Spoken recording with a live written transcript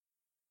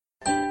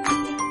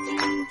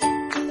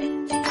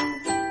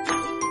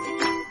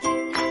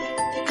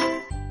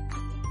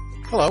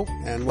Hello,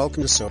 and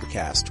welcome to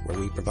Sobercast, where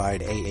we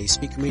provide AA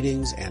speaker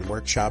meetings and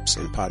workshops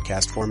in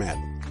podcast format.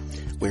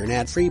 We're an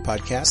ad-free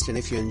podcast, and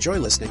if you enjoy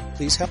listening,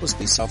 please help us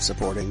be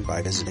self-supporting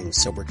by visiting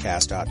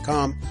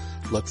Sobercast.com,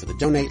 look for the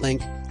donate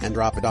link, and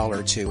drop $1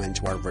 or $2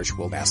 into our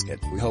virtual basket.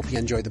 We hope you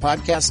enjoy the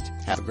podcast.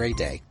 Have a great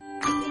day.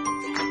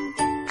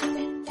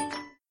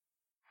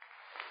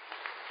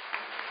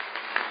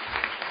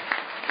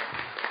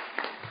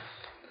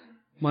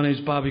 My name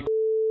is Bobby,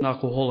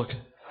 alcoholic.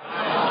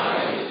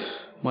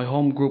 My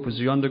home group is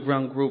the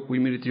Underground Group. We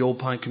meet at the Old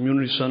Pine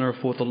Community Center,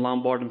 4th and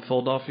Lombard in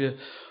Philadelphia,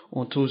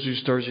 on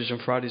Tuesdays, Thursdays,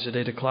 and Fridays at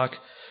 8 o'clock.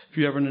 If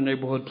you're ever in the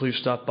neighborhood, please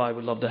stop by.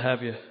 We'd love to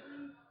have you.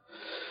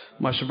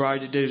 My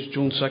sobriety date is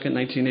June 2nd,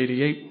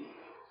 1988.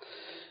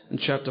 And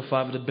Chapter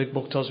 5 of the Big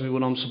Book tells me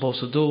what I'm supposed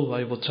to do.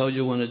 I will tell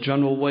you in a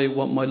general way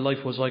what my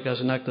life was like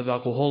as an active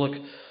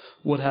alcoholic,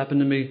 what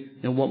happened to me,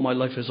 and what my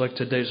life is like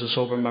today as a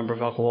sober member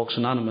of Alcoholics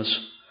Anonymous.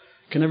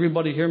 Can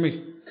everybody hear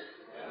me?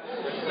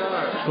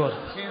 Yes, good.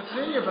 Can't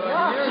see you, but I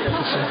can hear you.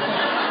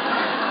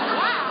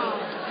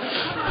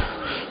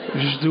 I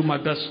just do my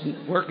best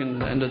work in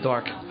the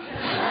dark.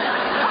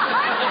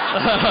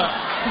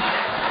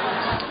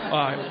 All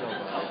right.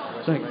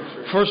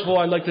 First of all,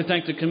 I'd like to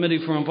thank the committee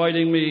for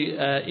inviting me.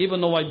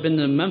 Even though I've been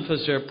to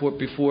Memphis airport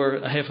before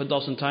a half a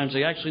dozen times,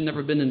 I actually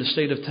never been in the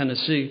state of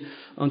Tennessee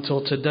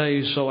until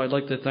today. So I'd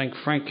like to thank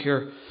Doug.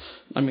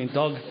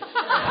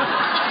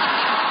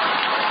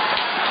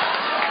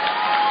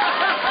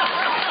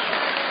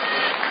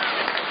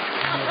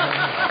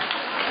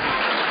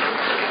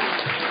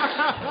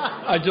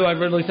 I do. I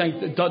really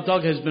think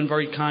Doug has been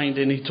very kind,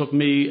 and he took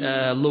me,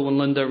 Lou, and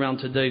Linda around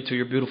today to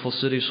your beautiful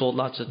city, sold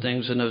lots of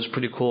things, and it was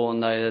pretty cool.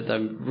 And I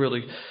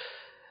really,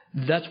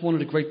 that's one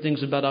of the great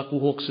things about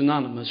Alcoholics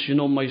Anonymous. You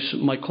know,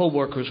 my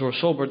coworkers who are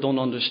sober don't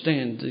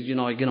understand. You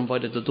know, I get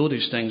invited to do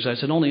these things. I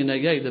said, only in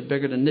AA, the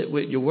bigger the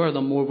nitwit you were,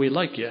 the more we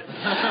like you.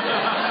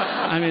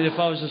 I mean, if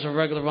I was just a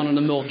regular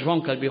run-of-the-mill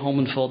drunk, I'd be home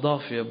in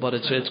Philadelphia. But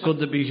it's good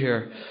to be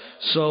here.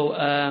 So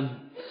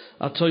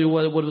I'll tell you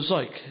what it was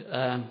like.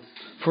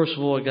 First of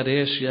all, I got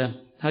to ask you,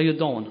 how you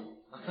doing?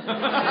 You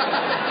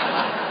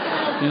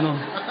know,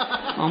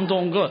 I'm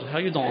doing good. How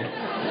you doing?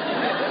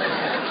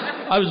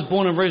 I was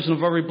born and raised in a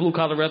very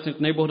blue-collar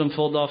ethnic neighborhood in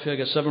Philadelphia. I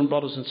got 7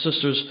 brothers and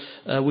sisters.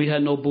 We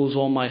had no booze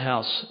on my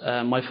house.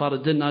 My father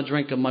did not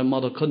drink, and my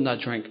mother could not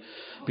drink,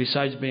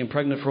 besides being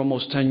pregnant for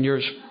almost 10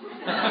 years.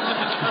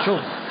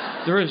 True.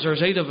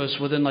 There's 8 of us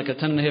within like a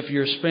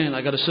 10-and-a-half-year span.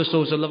 I got a sister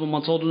who's 11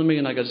 months older than me,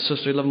 and I got a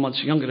sister 11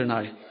 months younger than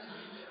I.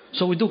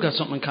 So we do got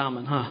something in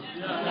common, huh?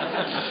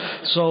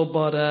 So,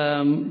 but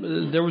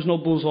there was no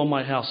booze on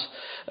my house.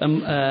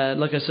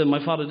 Like I said,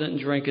 my father didn't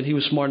drink, and he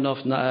was smart enough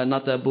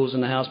not to have booze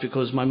in the house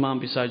because my mom,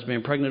 besides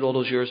being pregnant all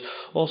those years,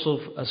 also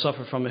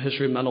suffered from a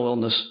history of mental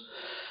illness.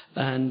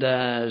 And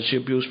she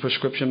abused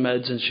prescription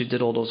meds, and she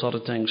did all those other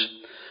things.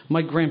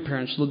 My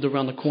grandparents lived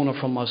around the corner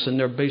from us, and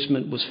their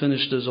basement was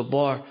finished as a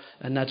bar,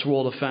 and that's where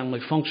all the family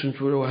functions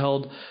were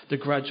held, the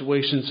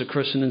graduations, the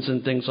christenings,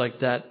 and things like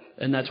that.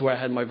 And that's where I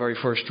had my very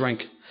first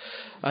drink.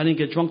 I didn't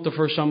get drunk the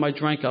first time I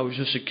drank. I was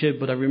just a kid,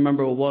 but I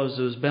remember it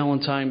was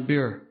Ballantine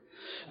beer.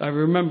 I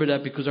remember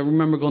that because I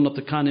remember going up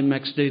to Connie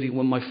Mack Stadium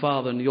with my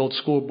father in the old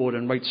scoreboard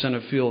in right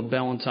center field.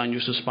 Ballantine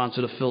used to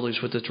sponsor the Phillies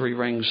with the 3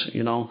 rings,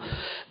 you know.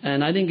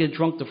 And I didn't get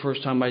drunk the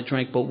first time I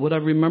drank, but what I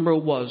remember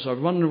was I was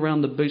running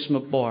around the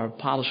basement bar,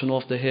 polishing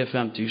off the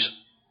half-empties.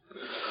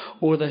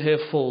 Or the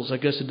half-fulls. I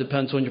guess it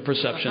depends on your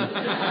perception.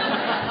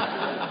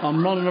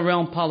 I'm running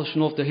around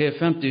polishing off the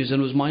half-empties,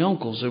 and it was my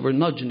uncles. They were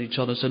nudging each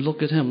other and said,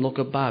 look at him, look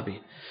at Bobby.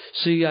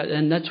 See,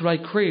 and that's what I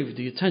craved,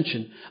 the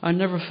attention. I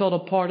never felt a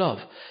part of.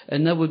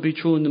 And that would be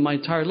true in my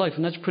entire life.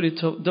 And that's pretty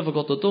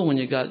difficult to do when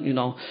you got,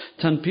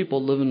 10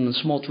 people living in a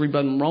small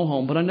 3-bedroom row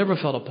home, but I never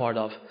felt a part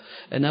of.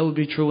 And that would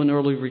be true in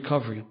early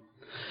recovery.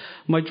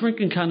 My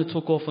drinking kind of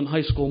took off in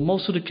high school.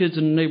 Most of the kids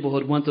in the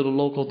neighborhood went to the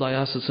local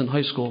diocesan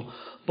high school,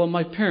 but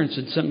my parents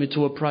had sent me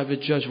to a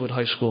private Jesuit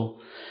high school.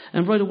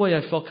 And right away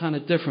I felt kind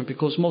of different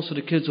because most of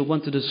the kids who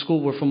went to this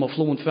school were from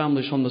affluent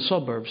families from the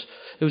suburbs.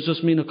 It was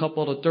just me and a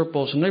couple of the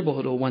dirtballs in the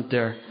neighborhood who went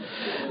there.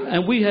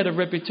 And we had a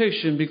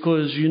reputation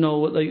because,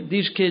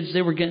 these kids,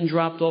 they were getting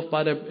dropped off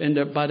by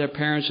their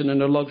parents and in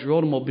their luxury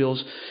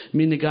automobiles.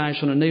 Me and the guys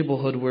from the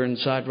neighborhood were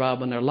inside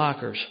robbing their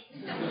lockers.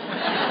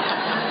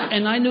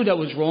 And I knew that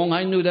was wrong.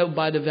 I knew that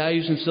by the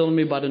values instilled in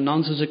me by the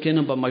nuns as a kid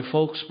and by my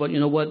folks. But you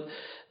know what?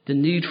 The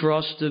need for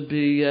us to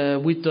be,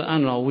 we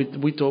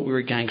thought we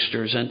were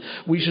gangsters. And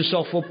we used to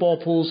sell football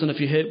pools, and if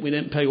you hit, we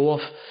didn't pay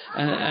off.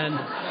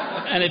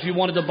 And if you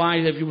wanted to buy,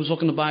 if you was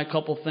looking to buy a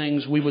couple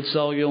things, we would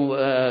sell you,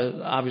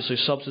 obviously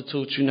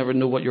substitutes. You never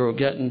knew what you were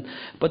getting.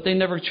 But they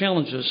never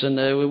challenged us, and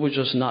it was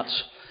just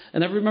nuts.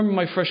 And I remember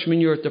my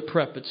freshman year at the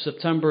prep. It's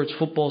September. It's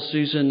football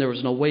season. There was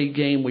an away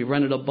game. We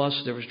rented a bus.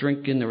 There was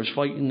drinking. There was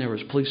fighting. There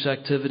was police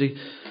activity.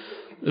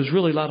 It was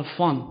really a lot of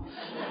fun.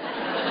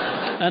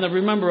 And I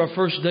remember our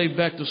first day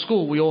back to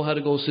school, we all had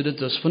to go see the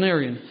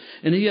disciplinarian.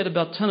 And he had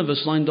about 10 of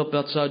us lined up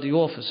outside the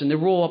office. And they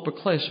were all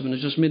upperclassmen. It was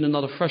just me and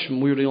another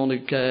freshman. We were the only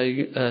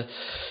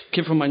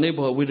kid from my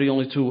neighborhood. We were the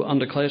only 2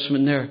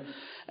 underclassmen there.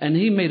 And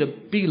he made a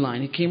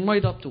beeline. He came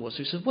right up to us.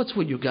 He said, what's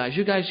with you guys?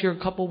 You guys here a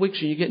couple of weeks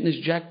and you're getting this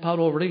jackpot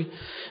already?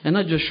 And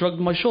I just shrugged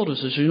my shoulders.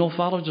 I said, you know,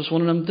 Father, just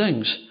one of them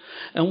things.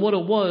 And what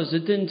it was,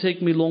 it didn't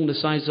take me long to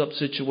size up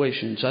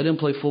situations. I didn't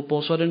play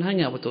football, so I didn't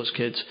hang out with those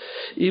kids.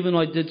 Even though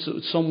I did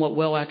somewhat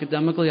well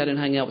academically, I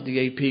didn't hang out with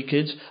the AP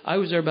kids. I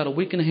was there about a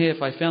week and a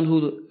half. I found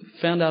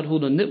out who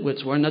the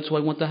nitwits were, and that's who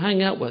I went to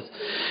hang out with.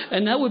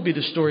 And that would be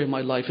the story of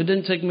my life. It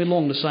didn't take me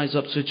long to size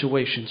up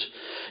situations.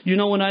 You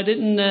know, when I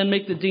didn't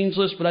make the dean's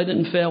list, but I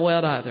didn't fail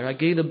out either. I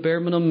gave the bare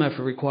minimum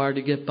effort required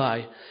to get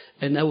by.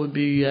 And that would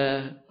be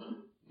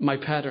my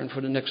pattern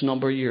for the next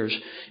number of years.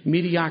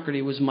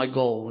 Mediocrity was my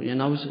goal,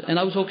 and I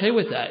was okay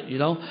with that, you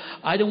know.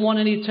 I didn't want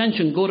any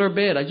attention, good or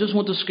bad. I just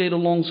wanted to skate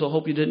along, so I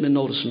hope you didn't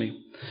notice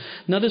me.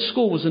 Now, this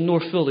school was in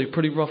North Philly,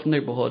 pretty rough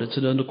neighborhood. It's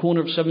in the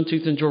corner of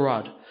 17th and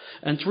Girard.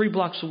 And 3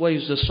 blocks away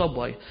is the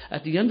subway.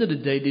 At the end of the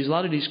day, a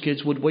lot of these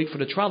kids would wait for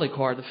the trolley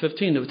car at the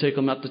 15. It would take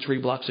them out the 3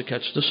 blocks to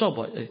catch the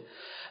subway.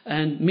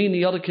 And me and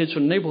the other kids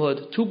from the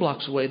neighborhood, 2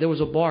 blocks away, there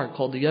was a bar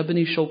called the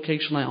Ebony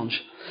Showcase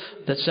Lounge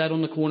that sat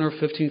on the corner of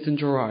 15th and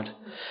Girard.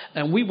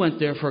 And we went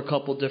there for a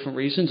couple of different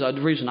reasons.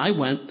 The reason I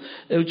went,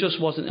 it just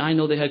wasn't, I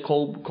know they had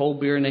cold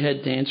beer and they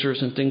had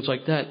dancers and things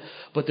like that.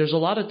 But there's a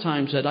lot of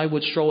times that I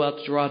would stroll out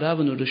to Girard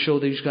Avenue to show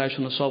these guys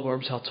from the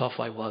suburbs how tough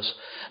I was.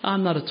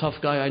 I'm not a tough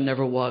guy, I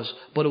never was.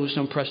 But it was to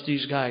impress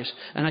these guys.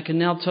 And I can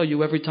now tell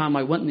you every time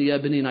I went in the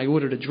Ebony and I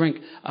ordered a drink,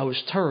 I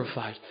was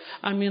terrified.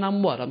 I mean,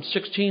 I'm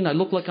 16, I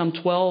look like I'm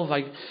 12,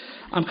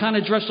 I'm kind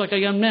of dressed like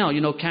I am now,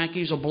 you know,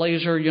 khakis, a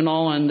blazer, you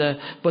know,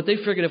 but they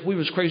figured if we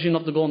was crazy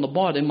enough to go in the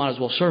bar, they might as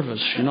well serve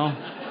us, you know.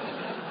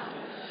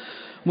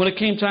 When it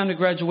came time to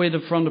graduate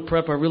from the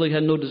prep, I really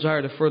had no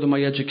desire to further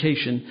my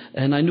education,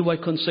 and I knew I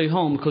couldn't stay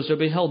home because there'd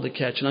be hell to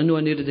catch, and I knew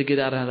I needed to get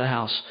out of the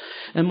house.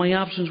 And my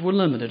options were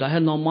limited. I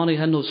had no money,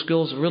 had no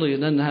skills, really,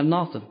 and didn't have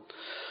nothing.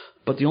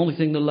 But the only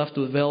thing that left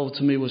available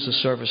to me was the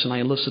service, and I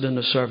enlisted in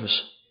the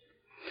service.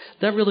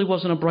 That really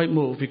wasn't a bright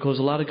move because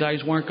a lot of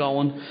guys weren't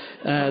going.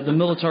 The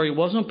military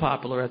wasn't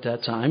popular at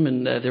that time,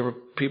 and there were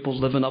people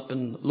living up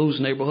in Lou's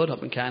neighborhood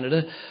up in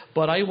Canada.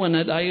 But I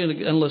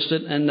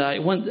enlisted, and I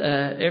went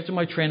after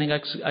my training.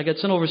 I got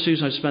sent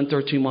overseas, and I spent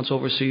 13 months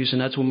overseas, and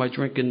that's when my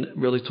drinking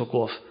really took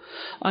off.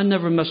 I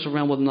never messed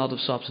around with other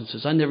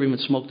substances. I never even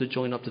smoked a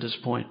joint up to this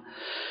point.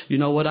 You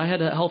know what? I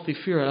had a healthy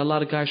fear. A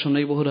lot of guys from the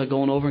neighborhood are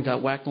going over and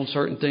got whacked on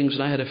certain things,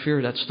 and I had a fear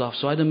of that stuff,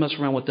 so I didn't mess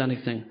around with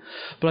anything.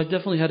 But I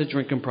definitely had a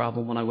drinking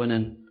problem when I went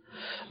in.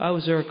 I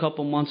was there a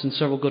couple months, and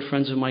several good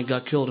friends of mine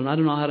got killed, and I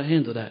don't know how to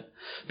handle that.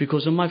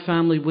 Because in my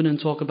family, we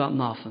didn't talk about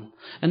nothing.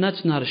 And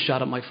that's not a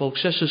shot at my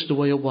folks. That's just the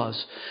way it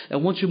was.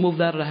 And once you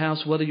moved out of the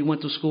house, whether you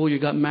went to school, you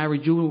got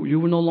married, you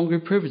were no longer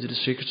privy to the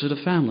secrets of the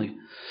family.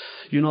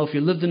 You know, if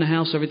you lived in the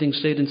house, everything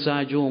stayed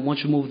inside you, and once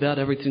you moved out,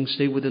 everything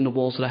stayed within the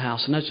walls of the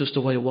house, and that's just the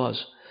way it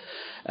was.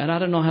 And I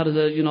don't know how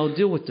to,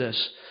 deal with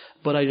this,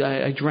 but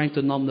I drank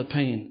to numb the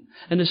pain.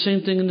 And the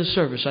same thing in the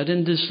service. I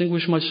didn't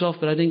distinguish myself,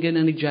 but I didn't get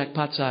any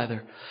jackpots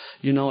either.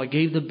 You know, I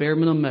gave the bare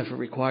minimum effort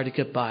required to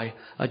get by.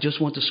 I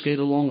just wanted to skate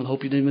along and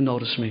hope you didn't even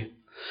notice me.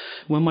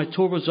 When my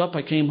tour was up,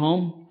 I came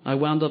home. I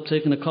wound up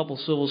taking a couple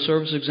civil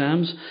service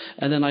exams,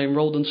 and then I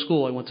enrolled in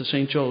school. I went to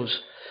St. Joe's.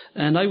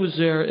 And I was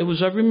there.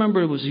 I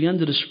remember it was the end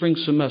of the spring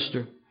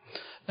semester,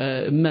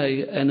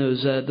 May, and it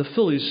was the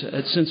Phillies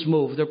had since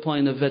moved. They're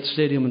playing at Vet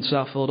Stadium in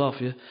South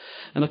Philadelphia.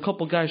 And a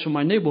couple guys from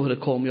my neighborhood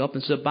had called me up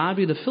and said,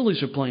 Bobby, the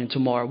Phillies are playing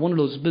tomorrow. One of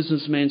those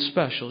businessman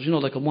specials,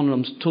 like one of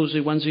them Tuesday,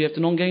 Wednesday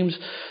afternoon games.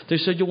 They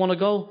said, you want to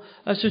go?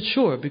 I said,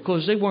 sure,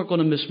 because they weren't going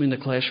to miss me in the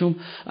classroom.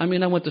 I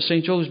mean, I went to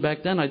St. Joe's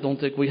back then. I don't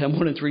think we had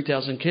more than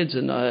 3,000 kids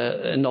in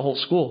the whole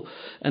school.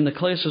 And the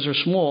classes are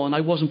small, and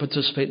I wasn't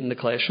participating in the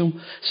classroom.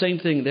 Same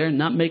thing there,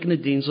 not making the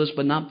dean's list,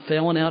 but not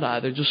failing out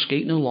either, just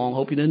skating along.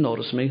 Hope you didn't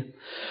notice me.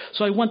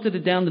 So I went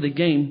down to the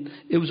game.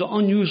 It was an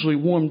unusually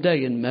warm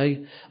day in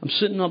May. I'm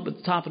sitting up at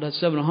the top of that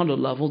 700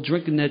 level,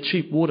 drinking that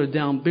cheap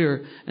watered-down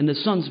beer, and the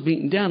sun's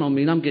beating down on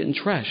me, and I'm getting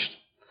trashed.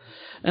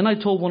 And I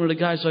told one of the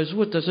guys I was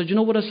with, I said, you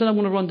know what? I said, I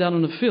want to run down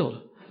on the field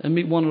and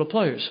meet one of the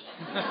players.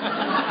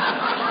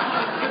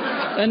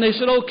 And they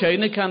said, okay,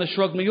 and they kind of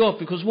shrugged me off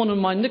because one of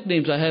my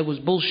nicknames I had was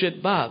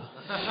Bullshit Bob.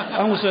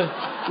 I was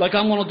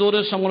I'm going to do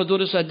this, I'm going to do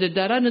this, I did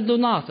that. I didn't do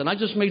nothing. I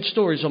just made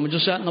stories. I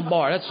just sat in the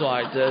bar. That's all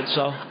I did,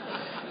 so...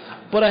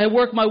 But I had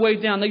worked my way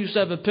down. They used to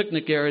have a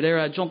picnic area there.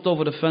 I jumped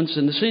over the fence,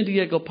 and the San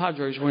Diego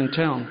Padres were in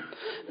town.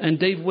 And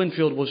Dave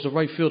Winfield was the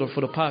right fielder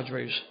for the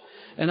Padres.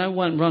 And I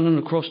went running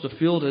across the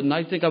field, and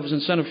I think I was in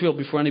center field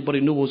before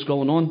anybody knew what was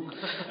going on.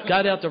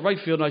 Got out to right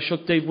field, and I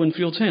shook Dave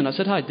Winfield's hand. I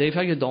said, hi, Dave,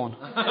 how you doing?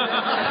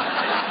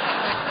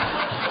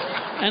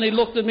 And he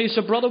looked at me and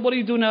said, brother, what are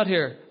you doing out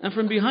here? And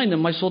from behind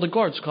him, I saw the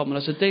guards coming. I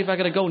said, Dave, I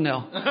got to go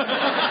now.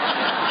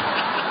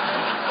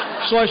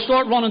 So I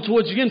start running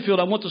towards the infield.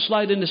 I want to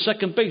slide into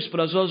second base, but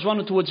as I was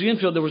running towards the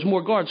infield, there was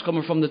more guards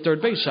coming from the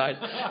third base side.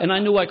 And I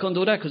knew I couldn't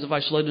do that because if I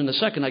slid into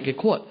second, I'd get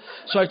caught.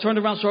 So I turned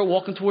around and started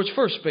walking towards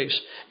first base.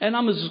 And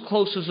I'm as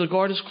close as the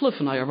guard as Cliff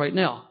and I are right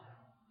now.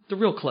 The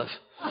real Cliff.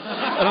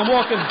 And I'm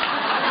walking.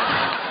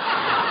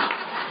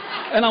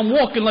 And I'm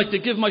walking like to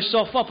give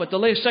myself up. At the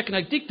last second,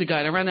 I deked the guy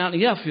and I ran out in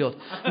the outfield.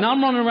 Now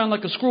I'm running around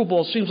like a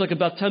screwball. Seems like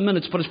about 10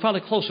 minutes, but it's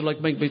probably closer, like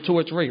maybe 2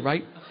 or 3,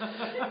 right?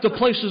 The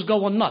place is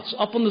going nuts.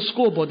 Up on the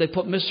scoreboard, they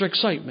put Mr.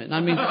 Excitement. I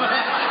mean,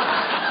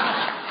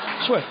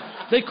 I swear,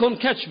 they couldn't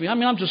catch me. I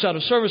mean, I'm just out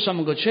of service. I'm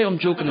in good shape. I'm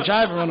joking and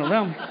jiving, running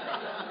around.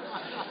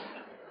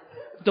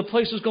 The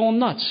place is going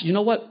nuts. You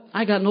know what?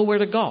 I got nowhere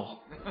to go.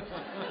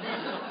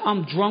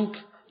 I'm drunk.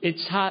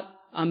 It's hot.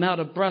 I'm out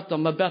of breath.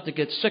 I'm about to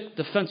get sick.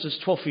 The fence is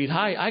 12 feet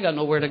high. I got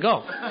nowhere to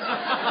go.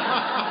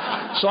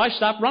 So I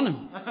stopped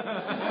running.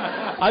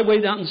 I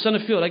wait out in center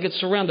field. I get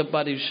surrounded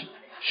by these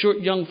short,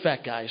 young,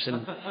 fat guys.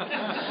 And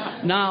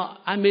now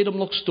I made them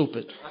look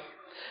stupid.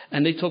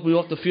 And they took me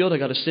off the field. I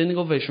got a standing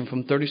ovation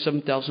from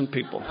 37,000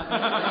 people.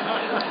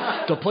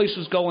 The place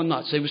was going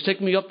nuts. They was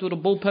taking me up to the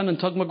bullpen, and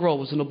Tug McGraw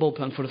was in the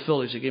bullpen for the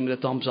Phillies. He gave me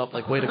the thumbs up,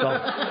 like, way to go.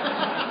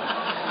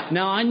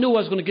 Now, I knew I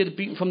was going to get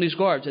beaten from these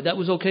guards. That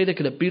was okay. They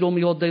could have beat on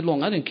me all day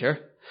long. I didn't care.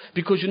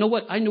 Because you know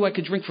what? I knew I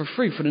could drink for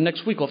free for the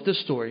next week off this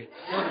story.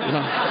 You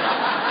know?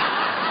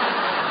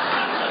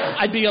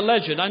 I'd be a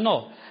legend, I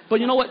know. But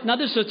you know what? Now,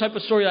 this is the type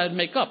of story I'd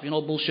make up, you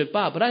know, bullshit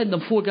Bob. But I had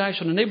them 4 guys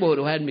from the neighborhood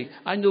who had me.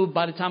 I knew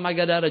by the time I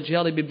got out of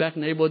jail, they'd be back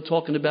in the neighborhood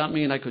talking about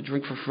me, and I could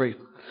drink for free.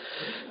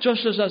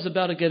 Just as I was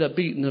about to get a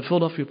beating, the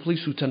Philadelphia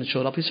police lieutenant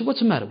showed up. He said, "What's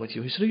the matter with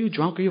you?" He said, "Are you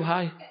drunk? Are you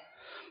high?"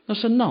 I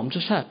said, "No, I'm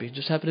just happy.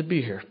 Just happy to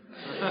be here."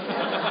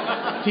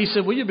 He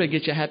said, "Well, you better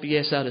get your happy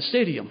ass out of the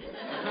stadium."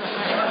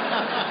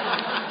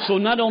 So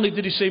not only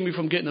did he save me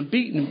from getting a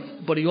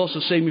beating, but he also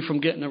saved me from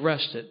getting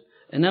arrested.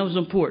 And that was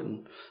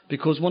important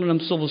because one of them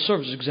civil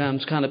service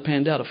exams kind of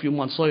panned out a few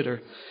months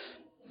later,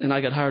 and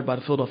I got hired by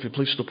the Philadelphia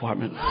Police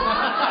Department.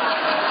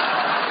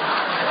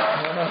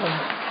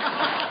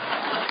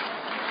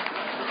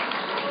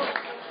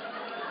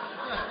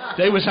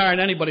 They was hiring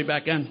anybody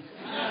back then.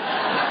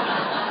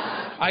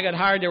 I got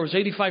hired. There was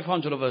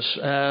 8,500 of us.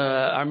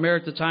 Our mayor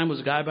at the time was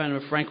a guy by the name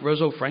of Frank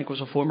Rizzo. Frank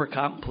was a former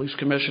cop and police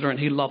commissioner, and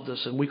he loved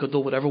us, and we could do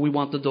whatever we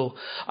wanted to do.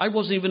 I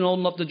wasn't even old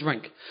enough to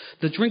drink.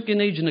 The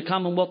drinking age in the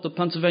Commonwealth of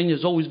Pennsylvania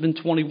has always been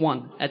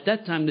 21. At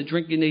that time, the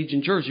drinking age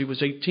in Jersey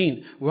was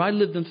 18. Where I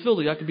lived in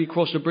Philly, I could be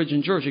across the bridge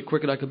in Jersey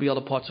quicker than I could be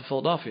other parts of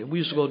Philadelphia. We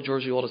used to go to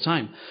Jersey all the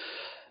time.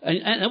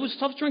 And it was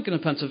tough drinking in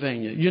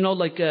Pennsylvania. You know,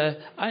 like,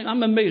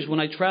 I'm amazed when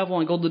I travel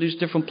and go to these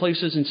different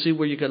places and see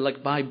where you could,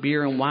 like, buy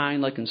beer and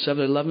wine, like in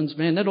 7-Elevens.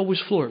 Man, that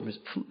always floored me.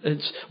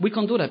 We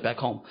couldn't do that back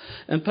home.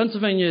 In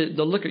Pennsylvania,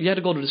 the liquor, you had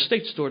to go to the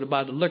state store to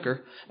buy the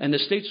liquor, and the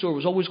state store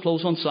was always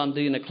closed on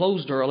Sunday, and it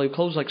closed early. It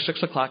closed like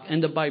 6 o'clock.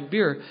 And to buy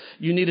beer,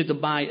 you needed to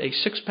buy a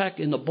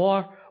 6-pack in the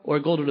bar or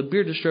go to the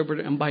beer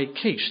distributor and buy a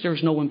case. There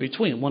was no in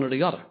between, one or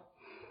the other.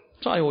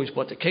 So I always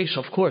bought the case,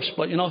 of course,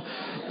 but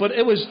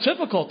it was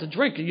difficult to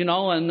drink, and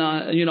on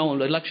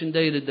election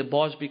day, the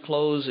bars be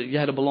closed. You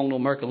had to belong to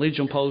American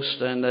Legion post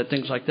and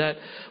things like that.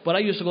 But I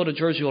used to go to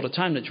Jersey all the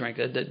time to drink.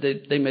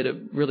 They made it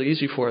really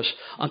easy for us.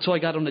 Until I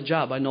got on the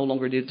job, I no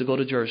longer needed to go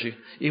to Jersey.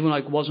 Even I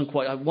wasn't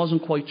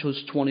quite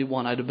just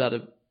 21. I'd about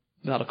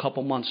a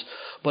couple months.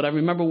 But I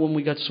remember when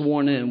we got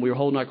sworn in, we were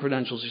holding our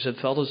credentials. He said,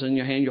 "Fellas, in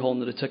your hand, you're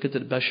holding the ticket to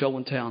the best show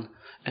in town."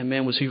 And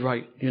man, was he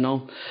right, you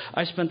know.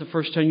 I spent the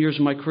first 10 years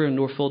of my career in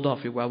North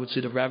Philadelphia, where I would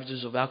see the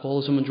ravages of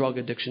alcoholism and drug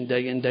addiction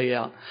day in, day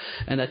out.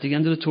 And at the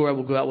end of the tour, I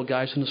would go out with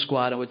guys in the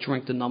squad. I would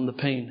drink to numb the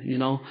pain, you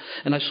know.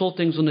 And I saw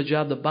things on the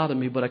job that bothered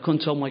me, but I couldn't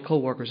tell my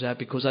coworkers that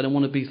because I didn't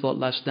want to be thought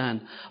less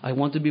than. I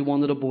wanted to be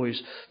one of the boys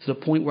to the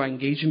point where I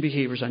engaged in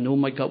behaviors I knew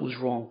my gut was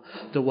wrong.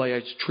 The way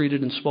I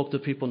treated and spoke to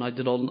people, and I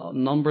did a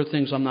number of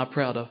things I'm not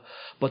proud of.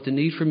 But the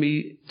need for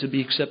me to be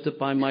accepted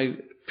by my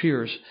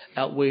peers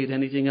outweighed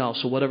anything else.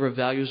 So whatever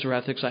values or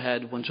ethics I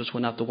had just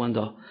went out the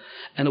window.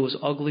 And it was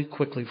ugly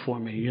quickly for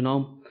me, you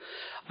know.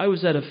 I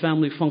was at a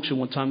family function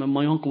one time, and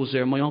my uncle was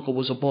there. My uncle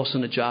was a boss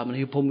on the job, and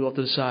he pulled me off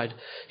to the side.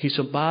 He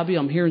said, "Bobby,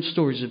 I'm hearing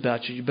stories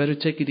about you. You better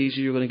take it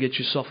easy. You're going to get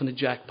yourself in the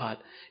jackpot.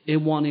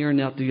 In one ear and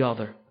out the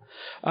other."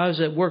 I was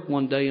at work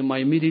one day, and my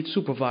immediate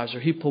supervisor,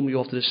 he pulled me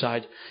off to the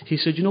side. He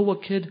said, "You know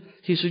what, kid?"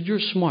 He said, "You're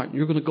smart, and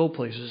you're going to go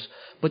places,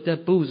 but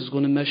that booze is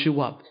going to mess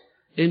you up.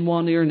 In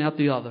one ear and out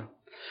the other."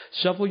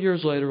 Several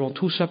years later, on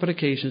 2 separate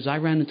occasions, I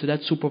ran into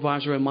that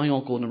supervisor and my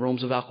uncle in the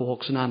rooms of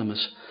Alcoholics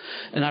Anonymous.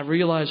 And I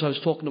realized I was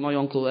talking to my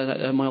uncle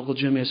and my Uncle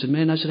Jimmy. I said,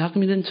 "Man," I said, "how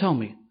come you didn't tell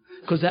me?"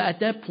 Because at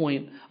that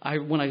point,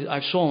 when I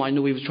saw him, I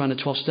knew he was trying to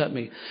 12-step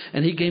me.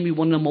 And he gave me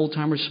one of them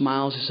old-timer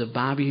smiles. He said,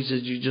 "Bobby," he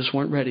said, "you just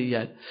weren't ready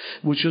yet."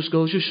 Which just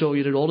goes to show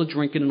you that all the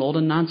drinking and all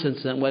the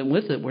nonsense that went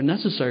with it were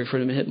necessary for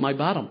him to hit my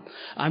bottom.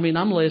 I mean,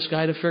 I'm the last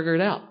guy to figure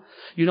it out.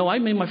 You know, I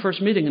made my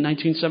first meeting in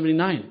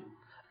 1979.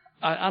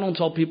 I don't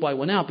tell people I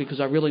went out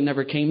because I really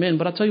never came in,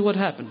 but I'll tell you what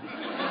happened.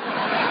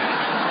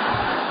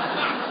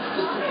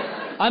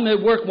 I'm at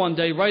work one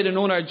day, right, and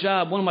on our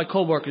job, one of my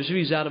coworkers,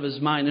 he's out of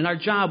his mind. In our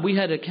job, we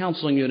had a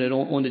counseling unit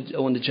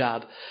on the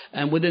job.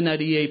 And within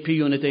that EAP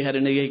unit, they had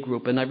an AA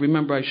group. And I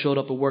remember I showed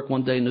up at work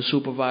one day, and the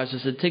supervisor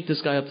said, "Take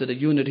this guy up to the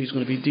unit. He's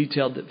going to be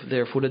detailed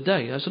there for the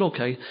day." I said,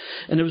 "Okay."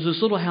 And there was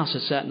this little house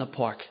that sat in the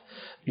park.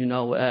 You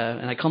know,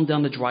 and I come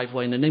down the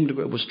driveway, and the name of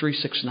it was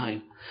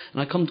 369.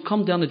 And I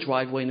come down the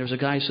driveway, and there's a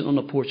guy sitting on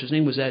the porch. His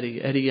name was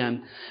Eddie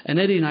M. And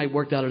Eddie and I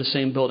worked out of the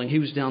same building. He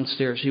was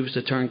downstairs. He was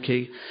the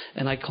turnkey.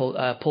 And I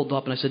pulled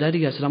up, and I said,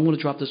 Eddie, I'm going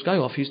to drop this guy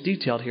off. He's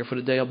detailed here for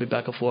the day. I'll be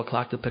back at 4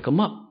 o'clock to pick him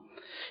up.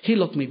 He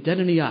looked me dead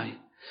in the eye.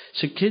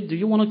 He said, kid, do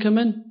you want to come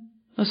in?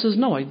 I says,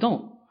 no, I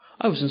don't.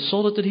 I was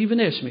insulted that he even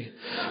asked me,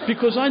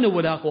 because I knew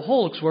what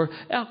alcoholics were.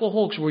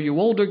 Alcoholics were you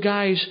older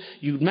guys,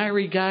 you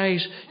married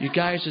guys, you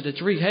guys with the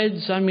 3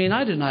 heads. I mean,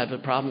 I didn't have a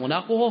problem with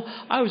alcohol.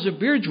 I was a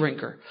beer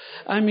drinker.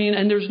 I mean,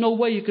 and there's no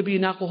way you could be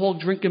an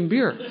alcoholic drinking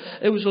beer.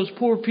 It was those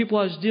poor people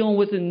I was dealing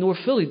with in North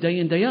Philly day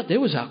in, day out. They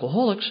was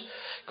alcoholics.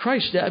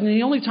 Christ, I mean,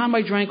 the only time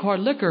I drank hard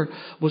liquor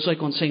was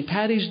like on St.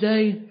 Patty's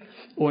Day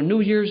or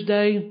New Year's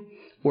Day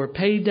or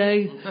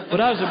payday.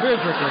 But I was a beer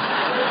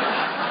drinker.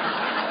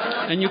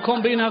 And you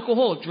can't be an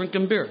alcoholic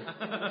drinking beer.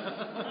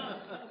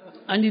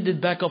 I need to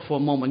back up for a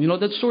moment. You know,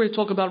 that story I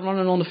talk about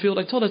running on the field,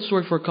 I tell that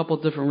story for a couple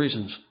of different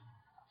reasons.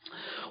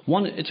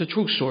 One, it's a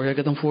true story. I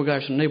got them 4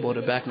 guys from the neighborhood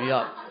to back me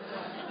up.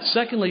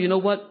 Secondly, you know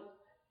what?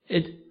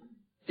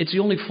 It's the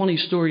only funny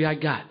story I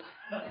got.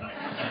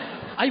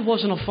 I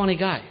wasn't a funny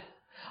guy.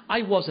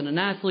 I wasn't an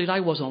athlete. I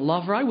wasn't a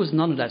lover. I was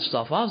none of that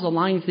stuff. I was a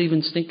lying,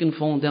 thieving, stinking,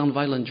 falling down,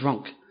 violent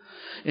drunk.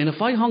 And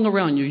if I hung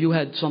around you, you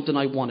had something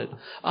I wanted.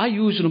 I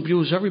used and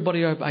abused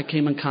everybody I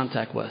came in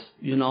contact with.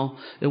 You know,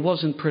 it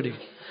wasn't pretty.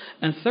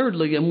 And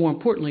thirdly, and more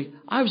importantly,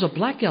 I was a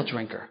blackout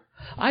drinker.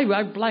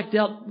 I blacked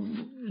out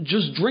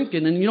just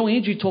drinking. And, you know,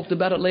 Angie talked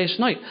about it last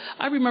night.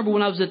 I remember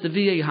when I was at the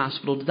VA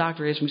hospital, the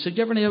doctor asked me, he said,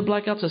 you ever have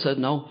blackouts? I said,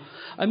 no.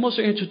 I must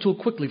have answered too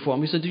quickly for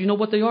him. He said, do you know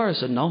what they are? I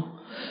said, no.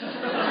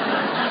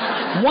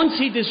 Once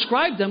he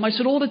described them, I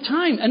said, all the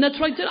time. And that's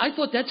what I did. I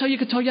thought that's how you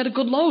could tell you had a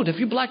good load. If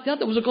you blacked out,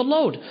 that was a good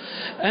load.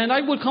 And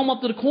I would come up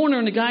to the corner,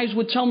 and the guys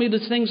would tell me the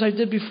things I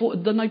did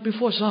the night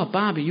before. So,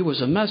 Bobby, you was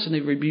a mess. And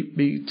they'd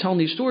be telling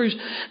these stories.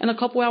 And a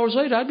couple hours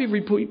later, I'd be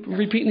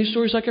repeating these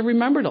stories like I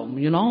remembered them,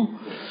 you know.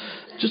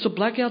 Just a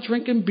blackout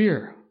drinking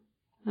beer.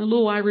 And a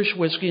little Irish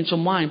whiskey and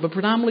some wine, but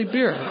predominantly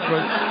beer.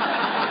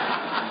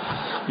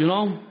 You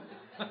know.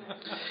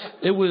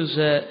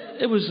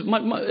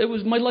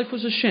 My life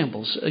was a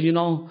shambles, you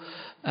know.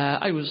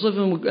 I was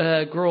living with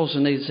girls,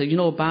 and they'd say, you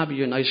know, Bobby,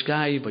 you're a nice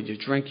guy, but you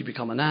drink, you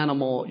become an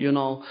animal, you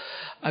know.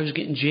 I was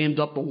getting jammed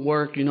up at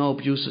work, you know,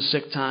 abuse of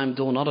sick time,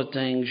 doing other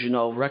things, you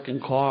know, wrecking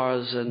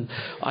cars, and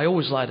I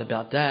always lied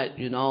about that,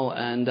 you know.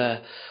 And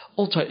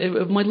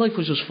my life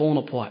was just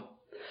falling apart.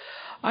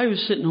 I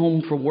was sitting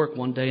home from work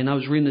one day, and I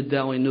was reading the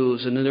Daily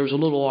News, and then there was a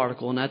little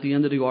article, and at the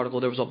end of the article,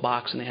 there was a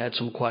box, and they had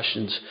some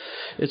questions.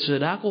 It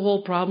said,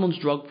 alcohol problems,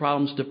 drug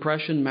problems,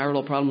 depression,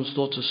 marital problems,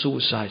 thoughts of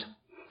suicide.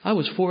 I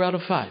was 4 out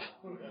of 5,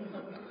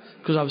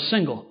 because I was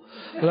single.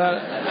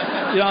 But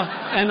you know,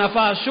 and if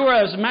I was sure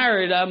I was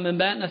married, I'd been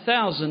batting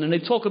 1,000, and they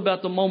talk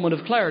about the moment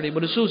of clarity,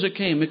 but as soon as it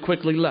came, it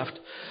quickly left.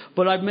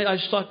 But I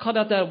cut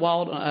out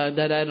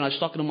that ad, and I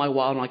stuck it in my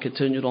wallet, and I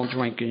continued on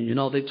drinking. You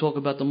know, they talk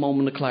about the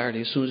moment of clarity.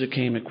 As soon as it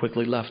came, it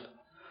quickly left.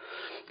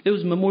 It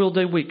was Memorial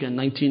Day weekend,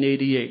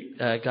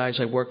 1988. Guys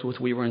I worked with,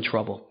 we were in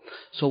trouble.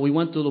 So we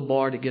went to the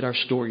bar to get our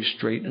story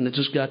straight, and it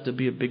just got to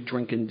be a big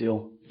drinking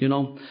deal, you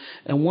know.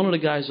 And one of the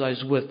guys I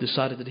was with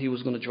decided that he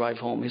was going to drive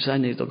home. He said, I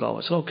need to go.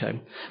 I said,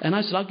 okay. And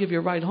I said, I'll give you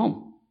a ride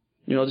home.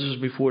 You know, this was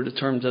before the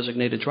term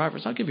designated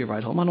drivers. I'll give you a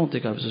ride home. I don't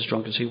think I was as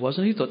drunk as he was,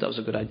 and he thought that was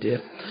a good idea.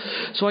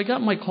 So I got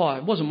in my car.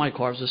 It wasn't my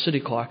car. It was a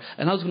city car,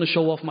 and I was going to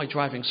show off my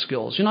driving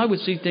skills. You know, I would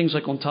see things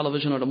like on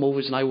television or the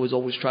movies, and I would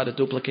always try to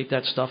duplicate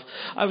that stuff.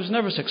 I was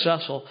never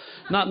successful,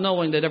 not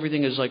knowing that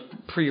everything is like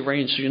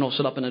prearranged, so, you know,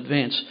 set up in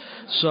advance.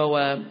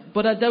 So,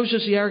 but that was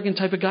just the arrogant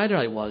type of guy that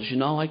I was, you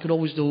know. I could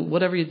always do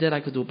whatever you did,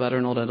 I could do better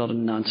and all that other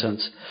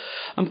nonsense.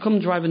 I'm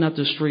coming driving up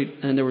the street,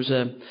 and it was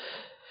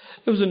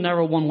a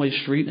narrow one-way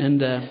street,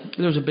 and there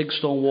was a big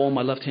stone wall on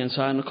my left-hand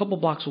side, and a couple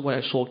blocks away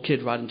I saw a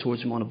kid riding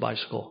towards him on a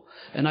bicycle.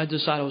 And I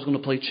decided I was going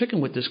to play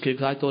chicken with this kid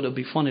because I thought it would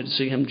be funny to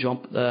see him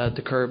jump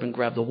the curb and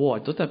grab the wall.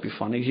 I thought that'd be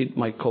funny. He,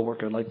 my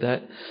coworker, like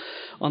that.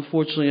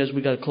 Unfortunately, as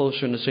we got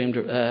closer in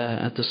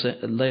at the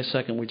last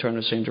second we turned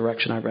in the same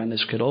direction, I ran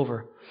this kid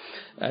over.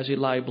 As he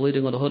lay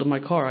bleeding on the hood of my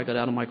car, I got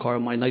out of my car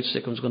with my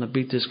nightstick and was going to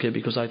beat this kid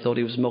because I thought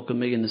he was milking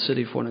me in the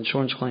city for an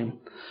insurance claim.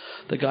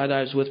 The guy that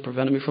I was with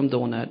prevented me from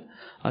doing that.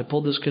 I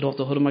pulled this kid off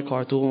the hood of my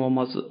car, threw him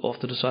off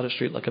to the side of the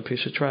street like a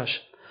piece of trash.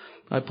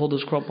 I pulled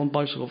this crumpled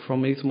bicycle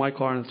from beneath my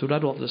car and threw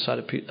that off the side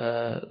of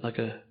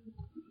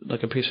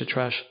like a piece of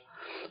trash.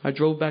 I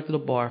drove back to the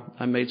bar.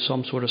 I made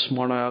some sort of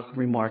smart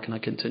remark, and I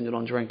continued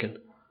on drinking.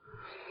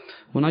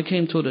 When I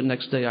came to it the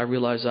next day, I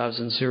realized I was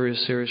in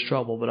serious, serious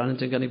trouble, but I didn't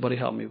think anybody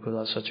helped me because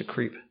I was such a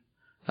creep.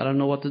 I didn't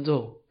know what to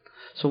do.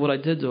 So what I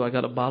did do, I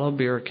got a bottle of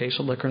beer, a case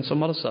of liquor, and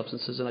some other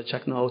substances, and I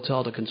checked in the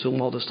hotel to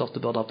consume all this stuff to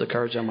build up the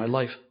courage in my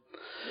life.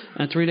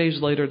 And 3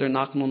 days later, they're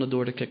knocking on the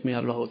door to kick me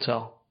out of the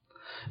hotel.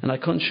 And I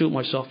couldn't shoot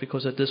myself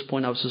because at this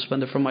point I was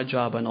suspended from my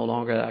job. I no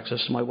longer had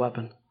access to my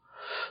weapon.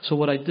 So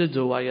what I did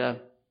do, I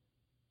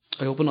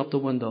opened up the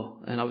window,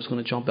 and I was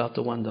going to jump out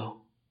the window.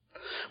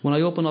 When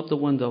I opened up the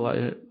window,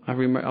 I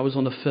remember I was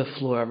on the 5th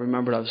floor. I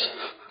remembered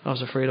I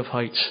was afraid of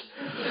heights.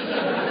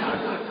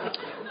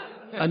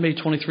 I made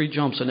 23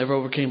 jumps. I never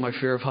overcame my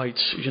fear of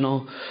heights, you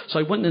know. So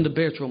I went in the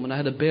bathroom and I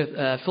had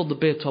filled the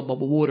bathtub up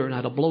with water and I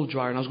had a blow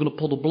dryer and I was going to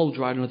pull the blow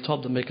dryer in the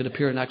tub to make it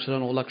appear an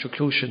accidental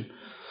electrocution.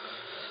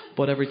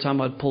 But every time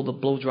I'd pull the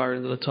blow dryer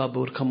into the tub, it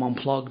would come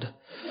unplugged.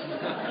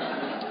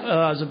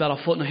 I was about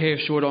 1.5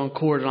 feet short on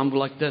cord and I'm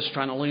like this,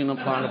 trying to lean up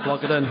trying to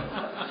plug it in.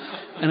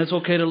 And it's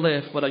okay to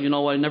laugh, but you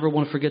know, I never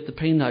want to forget the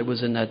pain I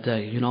was in that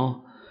day, you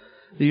know.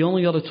 The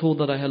only other tool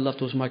that I had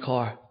left was my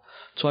car.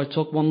 So I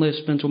took one last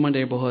spin through my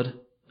neighborhood.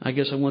 I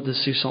guess I wanted to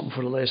see something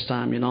for the last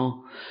time, you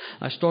know.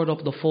 I started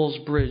up the Falls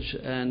Bridge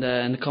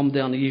and come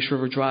down the East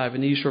River Drive.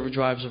 And the East River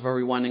Drive is a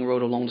very winding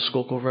road along the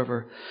Schuylkill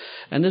River.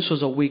 And this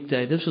was a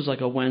weekday. This was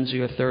like a Wednesday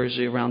or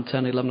Thursday around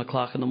 10, 11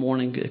 o'clock in the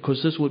morning,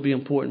 because this would be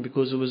important,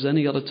 because if it was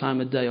any other time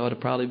of day, I would have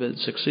probably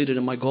succeeded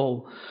in my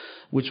goal,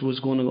 which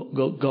was going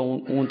to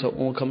go on to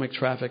oncoming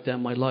traffic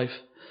down my life.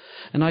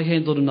 And I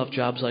handled enough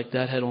jobs like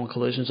that, head-on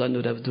collisions. I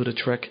knew that would do the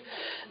trick.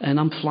 And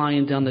I'm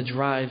flying down the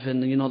drive,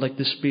 and, you know, like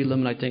the speed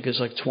limit I think is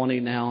like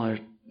 20 now,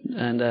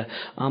 and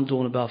I'm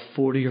doing about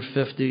 40 or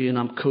 50, and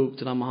I'm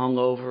cooped, and I'm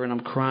hungover, and I'm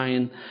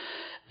crying.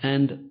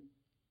 And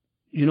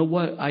you know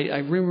what? I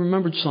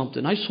remembered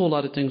something. I saw a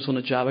lot of things on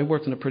the job. I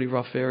worked in a pretty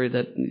rough area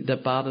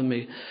that bothered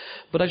me.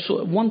 But I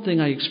saw one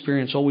thing I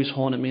experienced always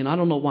haunted me, and I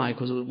don't know why,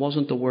 because it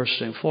wasn't the worst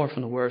thing, far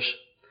from the worst.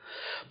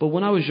 But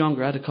when I was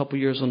younger, I had a couple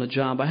years on the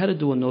job. I had to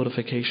do a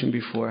notification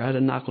before. I had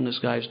to knock on this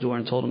guy's door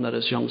and told him that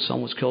his young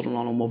son was killed in an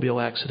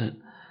automobile accident.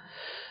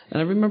 And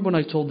I remember when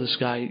I told this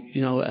guy,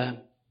 you know,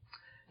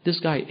 this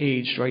guy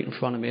aged right in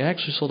front of me. I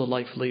actually saw the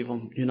life leave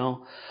him, you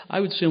know.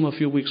 I would see him a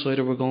few weeks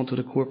later. We're going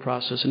through the court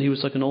process, and he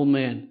was like an old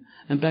man.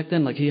 And back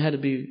then, like, he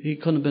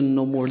couldn't have been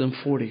no more than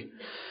 40.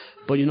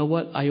 But you know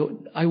what?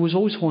 I was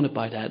always haunted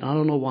by that, and I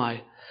don't know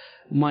why.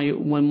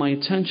 When my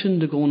intention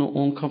to go into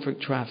oncoming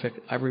traffic,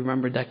 I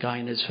remembered that guy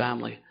and his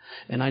family.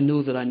 And I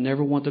knew that I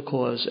never want to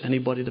cause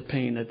anybody the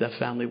pain that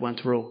family went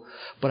through.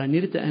 But I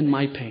needed to end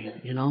my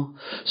pain, you know.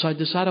 So I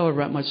decided I would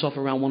wrap myself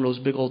around one of those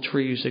big old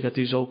trees. They got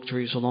these oak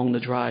trees along the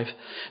drive.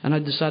 And I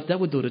decided that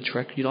would do the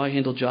trick. You know, I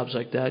handle jobs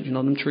like that. You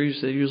know, them trees,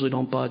 they usually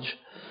don't budge.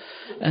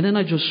 And then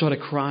I just started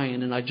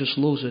crying, and I just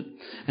lose it.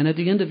 And at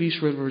the end of East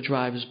River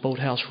Drive is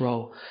Boathouse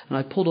Row. And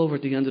I pulled over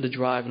at the end of the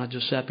drive, and I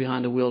just sat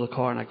behind the wheel of the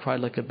car, and I cried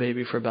like a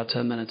baby for about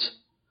 10 minutes.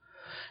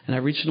 And I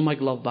reached into my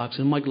glove box,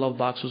 and in my glove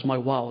box was my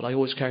wallet. I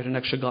always carried an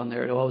extra gun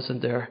there. It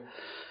wasn't there.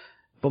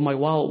 But my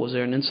wallet was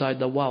there, and inside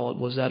the wallet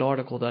was that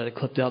article that I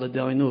clipped out of the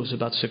Daily News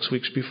about 6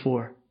 weeks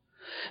before.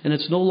 And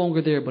it's no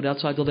longer there, but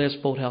outside the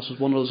last boathouse was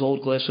one of those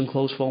old glass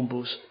enclosed phone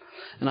booths.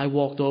 And I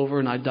walked over,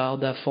 and I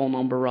dialed that phone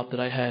number up that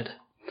I had.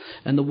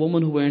 And the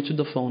woman who answered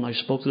the phone, I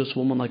spoke to this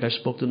woman like I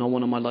spoke to no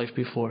one in my life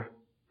before.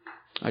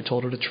 I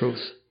told her the truth.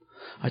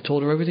 I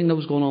told her everything that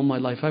was going on in my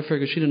life. I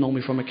figured she didn't know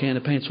me from a can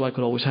of paint, so I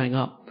could always hang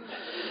up.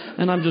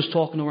 And I'm just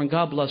talking to her, and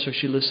God bless her,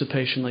 she listened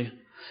patiently.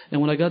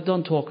 And when I got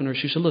done talking to her,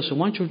 she said, listen,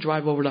 why don't you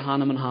drive over to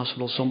Hahnemann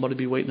Hospital? Somebody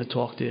be waiting to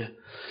talk to you.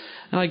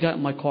 And I got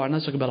in my car, and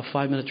that's like about a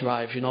 5-minute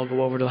drive, you know,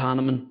 go over to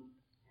Hahnemann.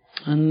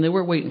 And they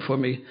were waiting for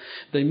me.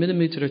 They admitted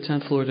me to their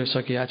 10th floor of their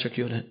psychiatric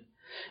unit.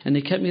 And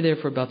they kept me there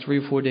for about 3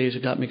 or 4 days.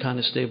 It got me kind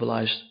of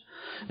stabilized.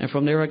 And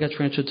from there, I got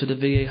transferred to the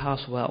VA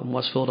hospital out in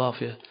West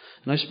Philadelphia.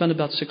 And I spent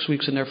about 6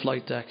 weeks in their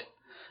flight deck.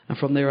 And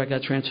from there, I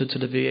got transferred to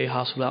the VA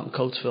hospital out in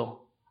Coatesville.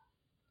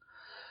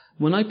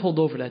 When I pulled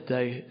over that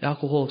day,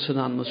 Alcoholics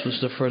Anonymous was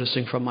the furthest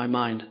thing from my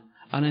mind.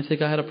 I didn't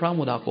think I had a problem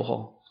with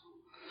alcohol.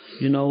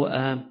 You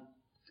know,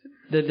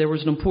 there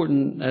was an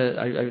important,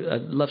 I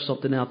left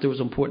something out. There was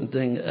an important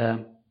thing.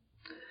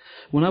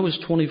 When I was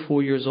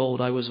 24 years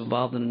old, I was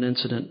involved in an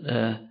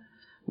incident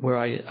where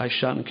I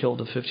shot and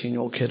killed a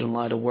 15-year-old kid in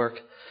line of work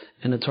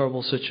in a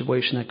terrible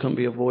situation that couldn't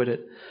be avoided.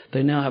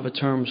 They now have a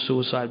term,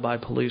 suicide by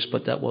police,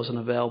 but that wasn't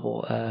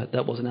available.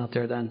 That wasn't out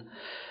there then.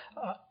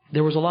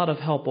 There was a lot of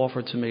help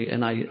offered to me,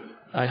 and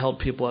I held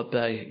people at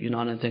bay. You know,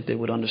 I didn't think they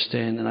would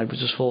understand, and I was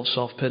just full of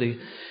self-pity.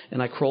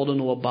 And I crawled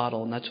into a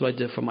bottle, and that's what I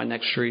did for my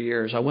next 3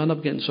 years. I wound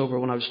up getting sober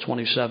when I was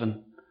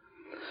 27.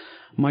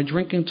 My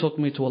drinking took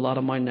me to a lot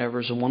of my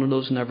nevers, and one of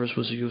those nevers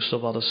was the use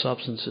of other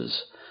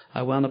substances.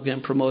 I wound up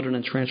getting promoted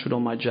and transferred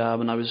on my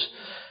job, and I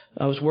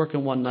was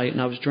working one night,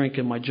 and I was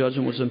drinking. My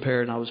judgment was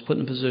impaired, and I was put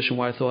in a position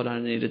where I thought I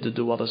needed to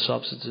do other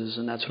substances,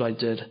 and that's what I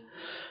did.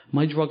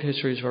 My drug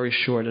history is very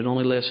short. It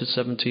only lasted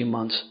 17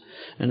 months.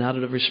 And out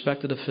of the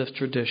respect of the fifth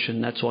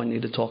tradition, that's all I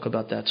need to talk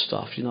about that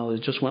stuff. You know,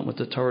 it just went with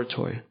the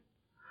territory.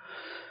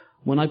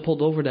 When I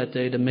pulled over that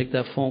day to make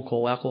that phone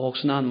call,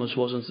 Alcoholics Anonymous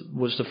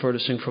was the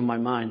furthest thing from my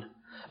mind.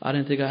 I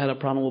didn't think I had a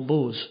problem with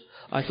booze.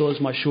 I thought it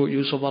was my short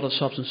use of other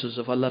substances.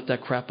 If I left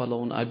that crap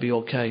alone, I'd be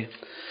okay.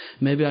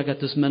 Maybe I got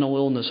this mental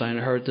illness. I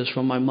inherited this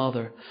from my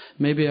mother.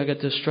 Maybe I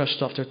got this stress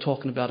stuff they're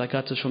talking about. I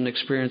got this from the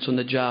experience on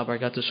the job. I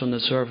got this from the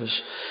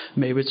service.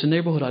 Maybe it's the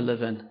neighborhood I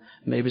live in.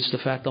 Maybe it's the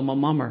fact I'm a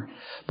mummer.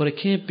 But it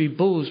can't be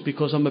booze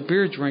because I'm a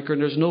beer drinker,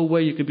 and there's no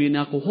way you could be an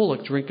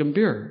alcoholic drinking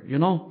beer, you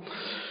know?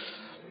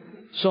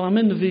 So I'm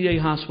in the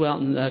VA hospital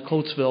out in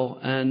Coatesville,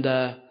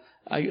 and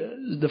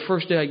The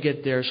first day I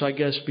get there, so I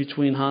guess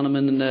between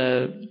Hahnemann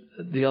and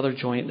the other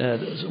joint,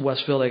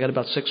 Westfield, I got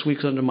about 6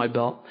 weeks under my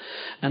belt.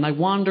 And I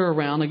wander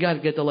around. I got to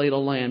get the lay of the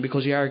land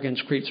because the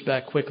arrogance creeps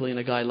back quickly in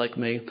a guy like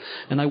me.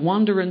 And I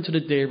wander into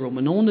the day room.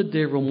 And on the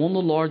day room, on the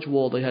large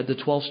wall, they had the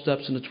 12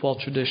 steps and the 12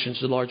 traditions,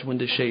 the large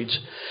window shades.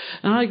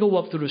 And I go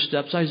up through the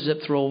steps. I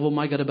zip through them.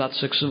 I got about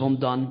 6 of them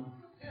done.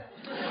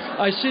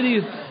 I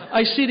see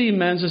the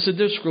amens. I said,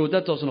 they're screwed.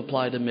 That doesn't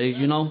apply to me,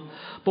 you know.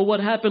 But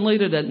what happened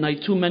later that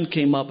night, 2 men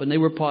came up, and they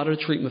were part of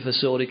the treatment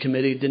facility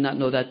committee. Did not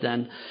know that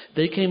then.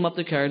 They came up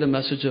to carry the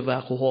message of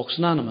Alcoholics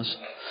Anonymous.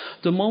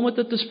 The moment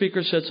that the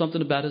speaker said something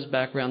about his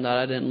background that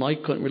I didn't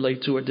like, couldn't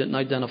relate to, or didn't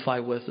identify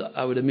with,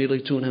 I would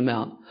immediately tune him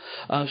out.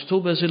 I was too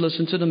busy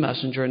listening to the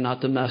messenger and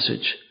not the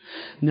message.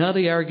 Now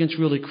the arrogance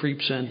really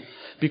creeps in.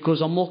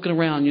 Because I'm looking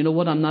around, you know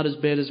what, I'm not as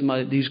bad as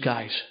these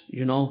guys,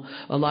 you know.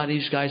 A lot of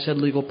these guys had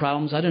legal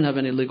problems. I didn't have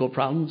any legal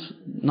problems,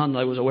 none that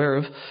I was aware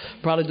of.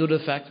 Probably due to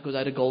the fact because I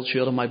had a gold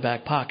shield in my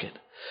back pocket.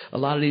 A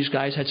lot of these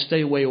guys had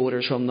stay-away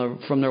orders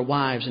from their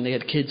wives, and they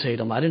had kids hate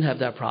them. I didn't have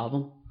that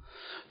problem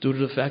due to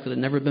the fact that I'd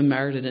never been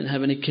married and didn't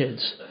have any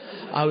kids.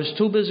 I was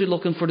too busy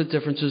looking for the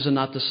differences and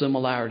not the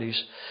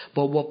similarities.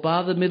 But what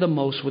bothered me the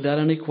most, without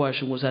any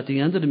question, was at the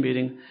end of the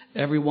meeting,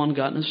 everyone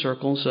got in a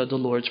circle and said the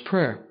Lord's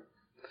Prayer.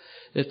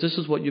 If this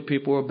is what you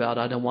people are about,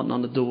 I don't want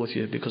nothing to do with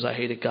you because I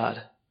hated God.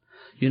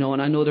 You know,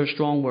 and I know they're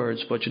strong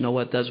words, but you know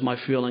what? That's my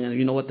feeling. And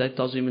you know what? That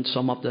doesn't even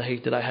sum up the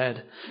hate that I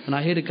had. And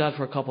I hated God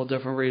for a couple of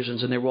different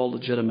reasons, and they were all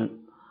legitimate.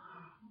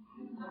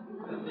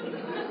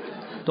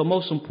 The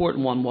most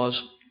important one was,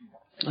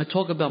 I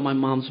talk about my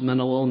mom's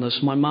mental illness.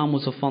 My mom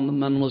was a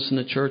fundamentalist in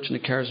the church and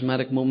the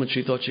charismatic movement.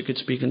 She thought she could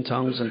speak in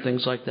tongues and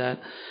things like that.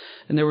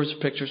 And there was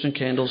pictures and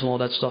candles and all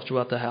that stuff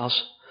throughout the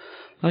house.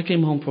 I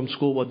came home from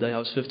school one day. I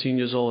was 15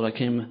 years old.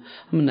 I'm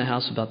in the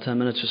house about 10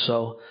 minutes or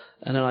so.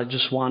 And then I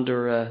just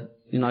wander,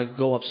 I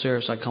go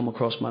upstairs. I come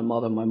across my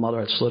mother. My mother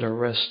had slit her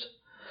wrist.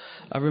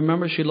 I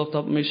remember she looked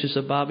up at me. She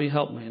said, Bobby,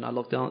 help me. And I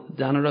looked down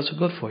at her. I said,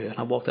 good for you. And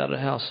I walked out of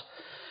the house.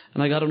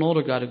 And I got an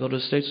older guy to go to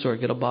the state store,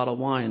 get a bottle of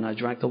wine. I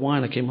drank the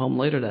wine. I came home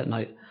later that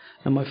night.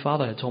 And my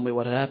father had told me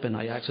what had happened.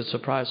 I acted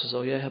surprised. I said,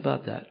 oh, yeah, how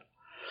about that?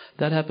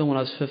 That happened when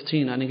I was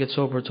 15. I didn't get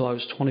sober until I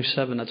was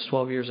 27. That's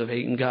 12 years of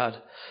hating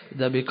God.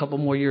 That'd be a couple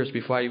more years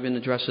before I even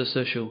addressed this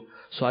issue.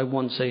 So I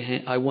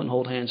wouldn't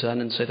hold hands and I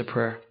didn't say the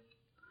prayer.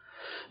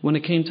 When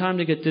it came time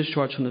to get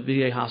discharged from the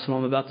VA hospital,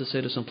 I'm about to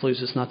say this, and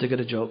please, it's not to get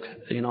a joke,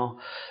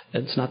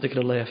 it's not to get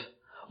a laugh.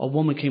 A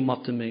woman came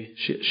up to me.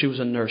 She was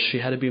a nurse. She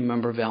had to be a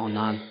member of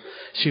Al-Anon.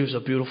 She was a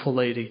beautiful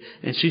lady,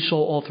 and she saw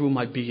all through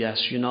my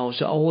BS,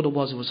 So all it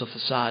was a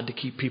facade to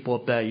keep people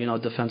at bay,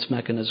 defense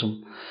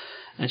mechanism.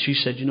 And she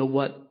said, you know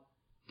what?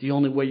 The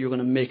only way you're going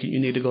to make it, you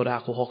need to go to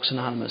Alcoholics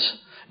Anonymous.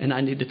 And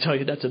I need to tell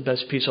you that's the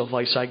best piece of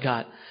advice I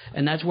got.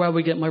 And that's where I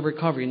would get my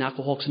recovery in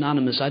Alcoholics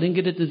Anonymous. I didn't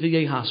get it at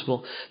the VA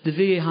hospital. The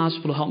VA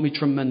hospital helped me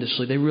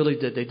tremendously. They really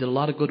did. They did a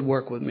lot of good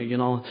work with me,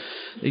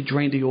 They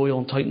drained the oil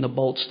and tightened the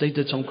bolts. They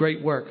did some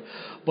great work.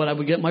 But I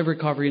would get my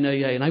recovery in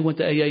AA. And I went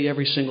to AA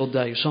every single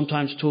day,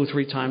 sometimes 2 or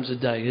 3 times a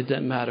day. It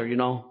didn't matter,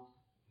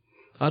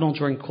 I don't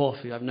drink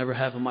coffee. I've never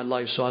have in my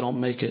life, so I don't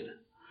make it.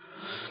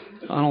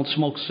 I don't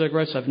smoke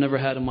cigarettes. I've never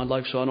had in my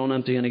life, so I don't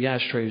empty any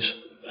ashtrays.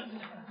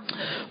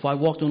 If I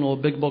walked into a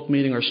big book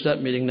meeting or step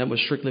meeting that was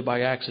strictly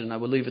by accident, I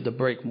would leave at the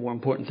break. More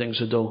important things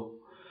to do.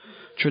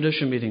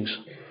 Tradition meetings.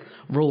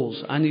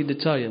 Rules. I need to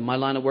tell you, in my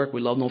line of work,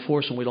 we love no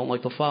force and we don't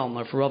like to follow them.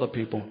 They're for other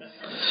people.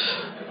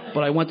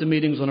 But I went to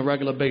meetings on a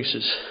regular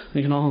basis.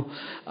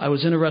 I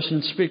was interested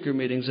in speaker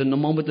meetings, and the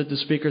moment that the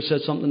speaker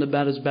said something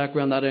about his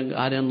background I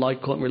didn't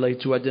like, couldn't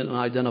relate to, I didn't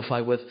identify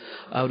with,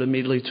 I would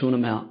immediately tune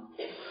him out.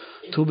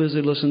 Too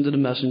busy listening to the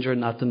messenger,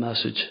 not the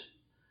message.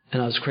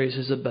 And I was crazy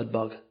as a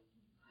bedbug.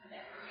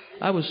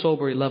 I was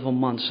sober 11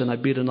 months, and I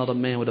beat another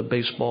man with a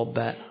baseball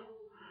bat.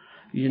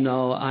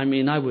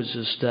 I was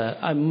just,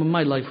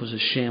 my life was a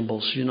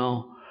shambles,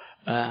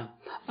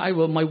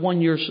 my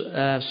 1 year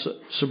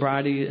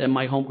sobriety in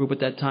my home group at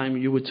that time,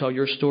 you would tell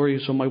your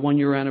story. So my 1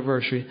 year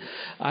anniversary,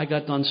 I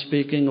got done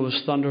speaking. It was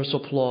thunderous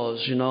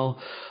applause,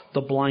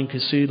 The blind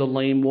could see, the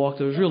lame walked.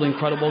 It was a really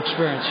incredible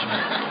experience.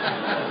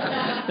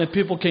 And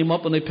people came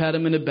up and they patted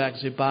him in the back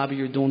and said, Bobby,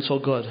 you're doing so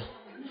good.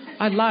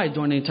 I lied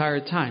during the entire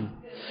time.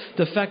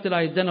 The fact that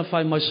I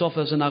identified myself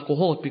as an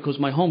alcoholic because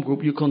my home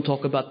group, you couldn't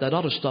talk about that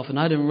other stuff, and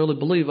I didn't really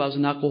believe I was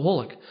an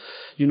alcoholic. I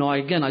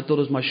thought it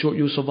was my short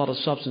use of other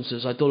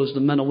substances. I thought it was the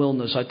mental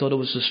illness. I thought it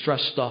was the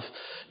stress stuff.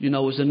 It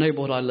was the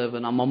neighborhood I live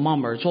in. I'm a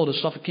mummer. It's all this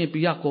stuff. It can't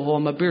be alcohol.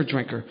 I'm a beer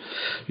drinker,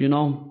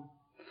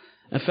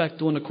 In fact,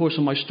 during the course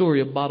of my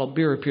story, a bottle of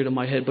beer appeared in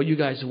my head, but you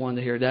guys wanted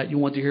to hear that. You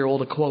wanted to hear all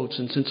the quotes,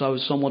 and since I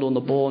was somewhat on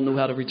the ball and knew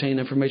how to retain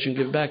information and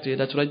give it back to you,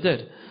 that's what I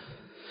did.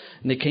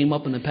 And they came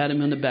up and they patted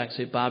me on the back and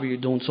said, Bobby, you're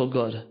doing so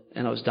good.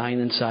 And I was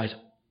dying inside.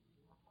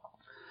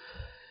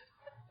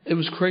 It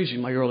was crazy,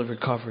 my early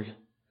recovery.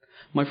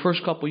 My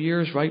first couple of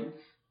years, right,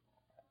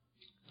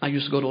 I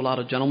used to go to a lot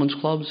of gentlemen's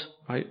clubs,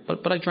 right,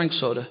 but I drank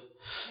soda.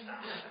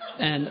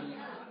 And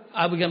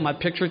I would get my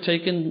picture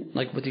taken,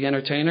 like with the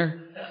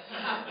entertainer.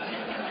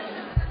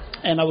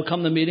 And I would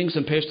come to meetings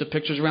and pass the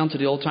pictures around to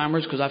the old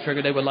timers because I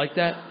figured they would like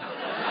that.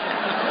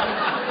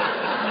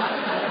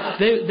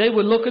 They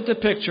would look at the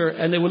picture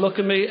and they would look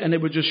at me and they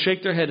would just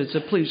shake their head and say,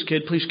 please,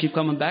 kid, please keep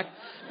coming back.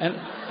 And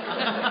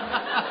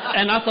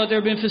I thought they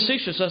were being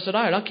facetious. I said,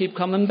 all right, I'll keep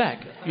coming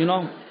back, you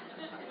know.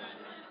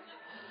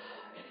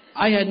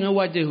 I had no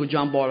idea who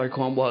John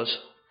Barleycorn was.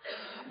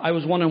 I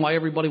was wondering why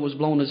everybody was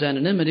blowing his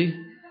anonymity.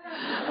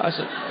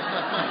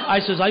 I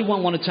says, I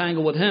wouldn't want to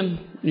tangle with him.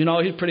 You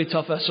know, he's a pretty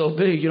tough SOB,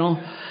 you know.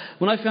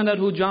 When I found out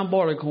who John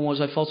Barleycorn was,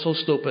 I felt so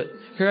stupid.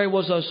 Here I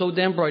was so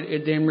damn bright,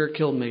 it damn near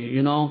killed me,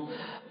 you know.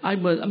 I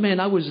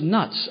was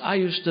nuts. I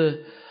was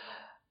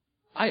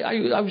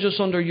just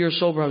under a year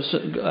sober.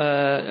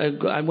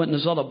 I went in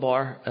this other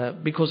bar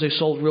because they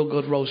sold real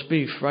good roast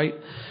beef, right?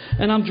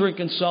 And I'm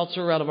drinking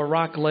seltzer out of a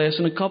rock glass,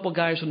 and a couple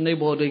guys from the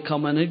neighborhood, they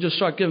come in, and they just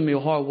start giving me a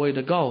hard way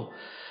to go.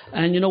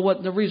 And you know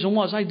what? The reason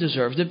was I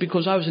deserved it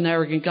because I was an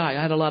arrogant guy.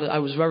 I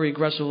was very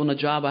aggressive on the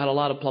job. I had a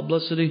lot of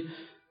publicity.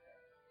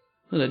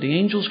 Are the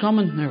angels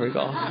coming? There we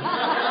go.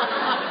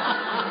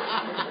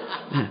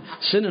 Yeah.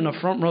 Sitting in the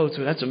front row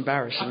too. That's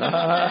embarrassing.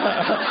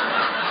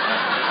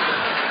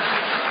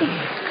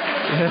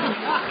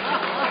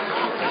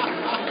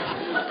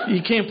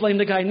 You can't blame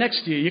the guy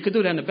next to you. You could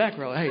do that in the back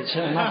row. Hey, isn't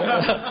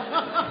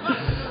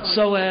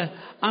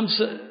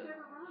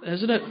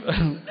it?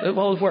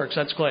 Well, it works.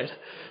 That's great.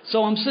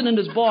 So I'm sitting in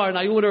this bar and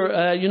I order,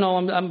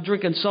 I'm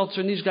drinking seltzer,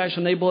 and these guys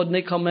from the neighborhood, and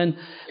they come in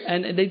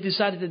and they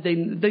decided that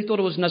they thought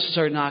it was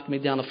necessary to knock me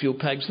down a few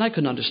pegs, and I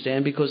couldn't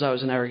understand because I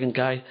was an arrogant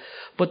guy.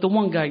 But the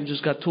one guy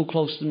just got too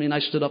close to me, and I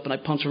stood up and I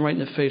punched him right in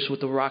the face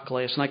with the rock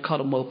glass, and I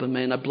cut him open,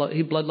 man.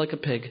 He bled like a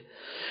pig.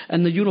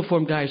 And the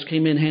uniform guys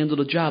came in, handled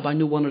the job. I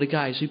knew one of the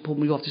guys. He pulled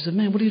me off. He said,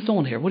 man, what are you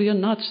doing here? What are you,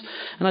 nuts?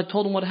 And I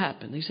told him what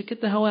happened. He said,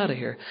 get the hell out of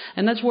here.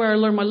 And that's where I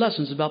learned my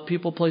lessons about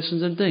people,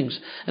 places, and things.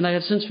 And I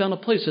have since found a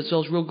place that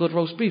sells real good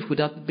roast beef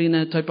without being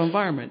in that type of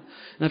environment.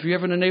 And if you're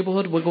ever in the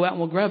neighborhood, we'll go out and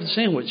we'll grab the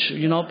sandwich,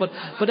 you know. But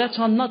that's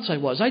how nuts I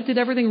was. I did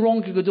everything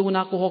wrong you could do in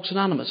Alcoholics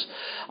Anonymous.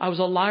 I was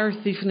a liar,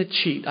 thief, and a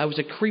cheat. I was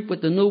a creep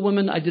with the new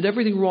women. I did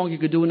everything wrong you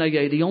could do in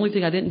AA. The only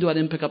thing I didn't do, I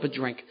didn't pick up a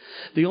drink.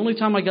 The only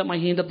time I got my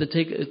hand up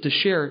to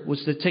share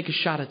was to take a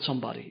shot at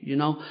somebody, you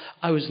know.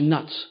 I was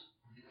nuts.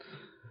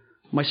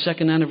 My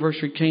second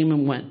anniversary came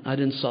and went. I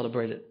didn't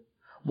celebrate it.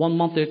 1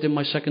 month after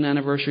my second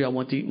anniversary, I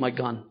went to eat my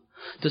gun.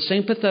 The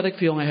same pathetic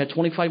feeling I had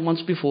 25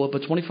 months before,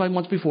 but 25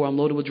 months before, I'm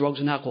loaded with drugs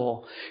and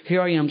alcohol. Here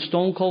I am,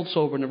 stone cold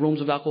sober in the rooms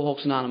of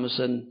Alcoholics Anonymous,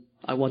 and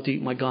I went to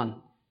eat my gun.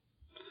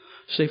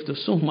 Safe to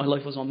assume my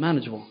life was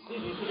unmanageable.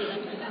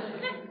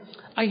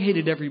 I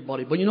hated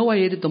everybody, but you know what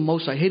I hated the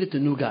most? I hated the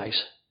new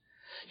guys.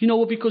 You know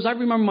what? Because I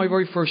remember my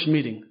very first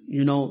meeting.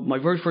 You know, my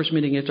very first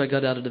meeting after I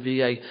got out of the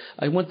VA.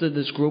 I went to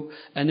this group,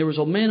 and there was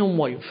a man and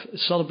wife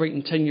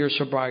celebrating 10 years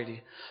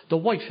sobriety. The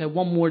wife had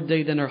one more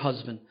day than her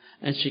husband,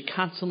 and she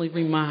constantly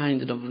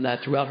reminded him of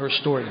that throughout her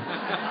story.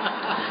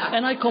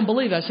 And I couldn't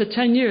believe it. I said,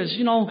 10 years,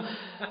 you know,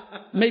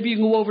 maybe you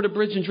can go over the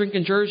bridge and drink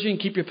in Jersey and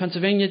keep your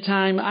Pennsylvania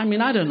time. I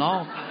mean, I don't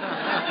know.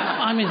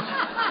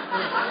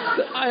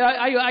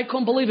 I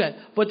couldn't believe it.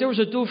 But there was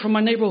a dude from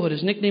my neighborhood.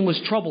 His nickname was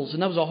Troubles,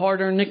 and that was a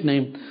hard-earned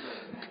nickname.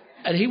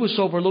 And he was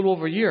sober a little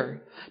over a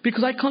year.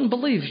 Because I couldn't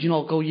believe,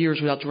 go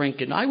years without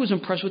drinking. I was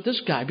impressed with this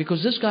guy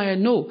because this guy I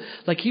knew.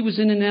 Like he was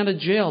in and out of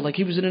jail. Like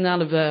he was in and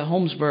out of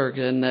Holmesburg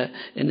in the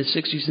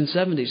 60s and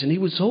 70s. And he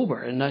was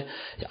sober. And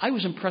I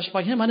was impressed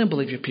by him. I didn't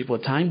believe you people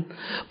at the time.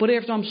 But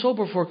after I'm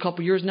sober for a couple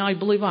of years, now I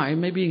believe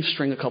maybe you can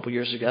string a couple of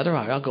years together.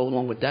 I'll go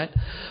along with that.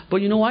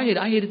 But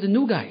I hated the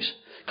new guys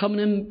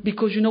coming in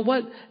because you know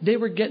what? They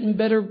were getting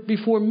better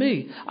before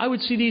me. I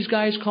would see these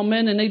guys come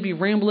in and they'd be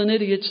rambling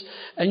idiots.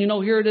 And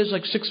here it is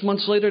like 6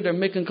 months later, they're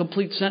making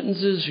complete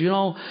sentences,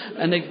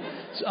 and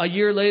a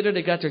year later,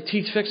 they got their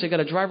teeth fixed. They got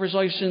a driver's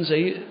license.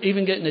 They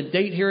even getting a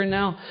date here and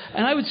now.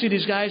 And I would see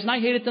these guys and I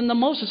hated them the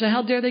most. I said,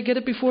 how dare they get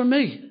it before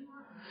me?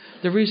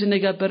 The reason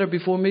they got better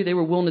before me, they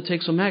were willing to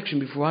take some action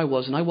before I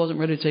was. And I wasn't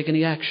ready to take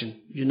any action,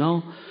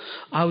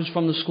 I was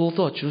from the school of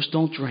thought, just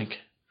don't drink.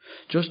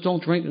 Just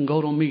don't drink and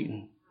go to a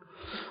meeting.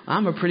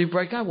 I'm a pretty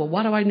bright guy. Well,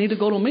 why do I need to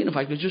go to a meeting if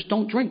I could just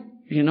don't drink,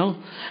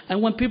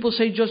 And when people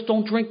say just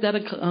don't drink, that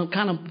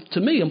kind of, to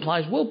me,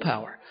 implies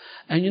willpower.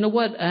 And you know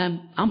what?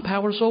 I'm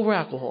powerless over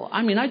alcohol.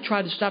 I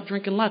tried to stop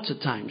drinking lots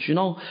of times,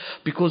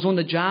 because on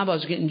the job I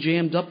was getting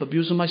jammed up,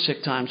 abusing my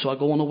sick time, so I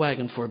go on the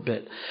wagon for a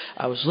bit.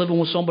 I was living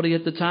with somebody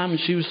at the time, and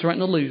she was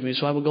threatening to leave me,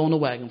 so I would go on the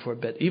wagon for a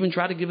bit. Even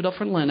try to give it up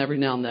for Lynn every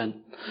now and then.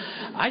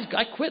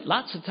 I quit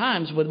lots of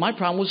times, but my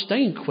problem was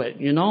staying quit,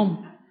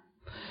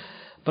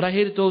 But I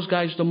hated those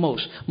guys the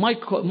most. My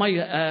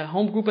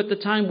home group at the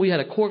time, we had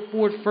a cork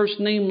board, first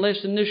name,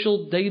 last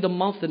initial, day of the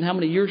month, and how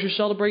many years you're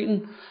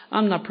celebrating.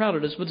 I'm not proud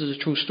of this, but this is a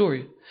true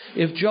story.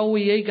 If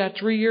Joey A got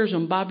 3 years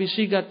and Bobby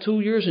C got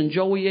 2 years and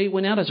Joey A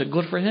went out, I said,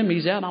 good for him.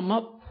 He's out, I'm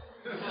up.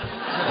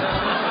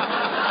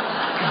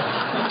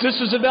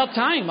 This is about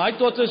time. I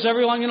thought this,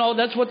 everyone,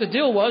 that's what the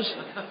deal was.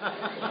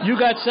 You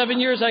got 7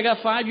 years, I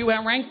got 5, you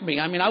outranked me.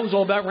 I was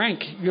all about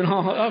rank.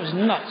 I was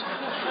nuts.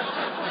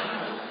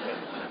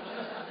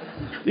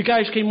 The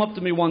guys came up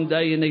to me one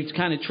day and they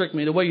kind of tricked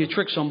me. The way you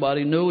trick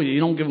somebody new, you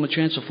don't give them a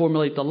chance to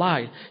formulate the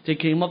lie. They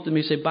came up to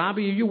me and said,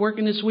 Bobby, are you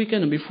working this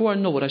weekend? And before I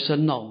knew it, I said,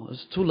 no.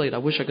 It's too late. I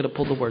wish I could have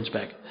pulled the words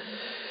back.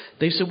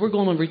 They said, we're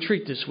going on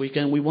retreat this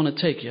weekend. We want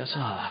to take you. I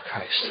said,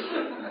 Christ.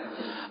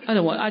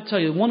 I tell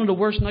you, one of the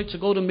worst nights to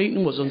go to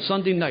meeting was on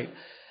Sunday night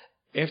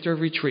after a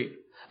retreat.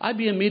 I'd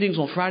be in meetings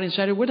on Friday and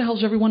Saturday. Where the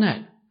hell's everyone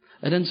at?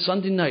 And then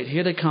Sunday night,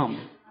 here they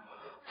come,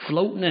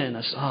 floating in.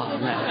 I said, oh,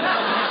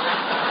 man.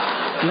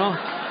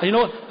 You know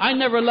what? I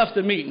never left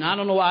the meeting. I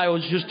don't know why I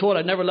was just taught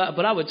I never left.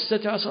 But I would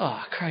sit there. I said,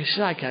 oh, Christ,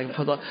 I can't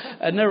put that.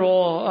 And they're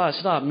all,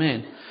 stop,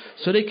 man.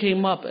 So they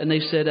came up and they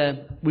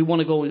said, we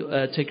want to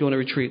go take you on a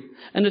retreat.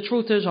 And the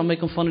truth is, I'm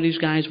making fun of these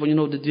guys, but you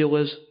know what the deal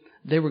is?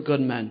 They were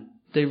good men.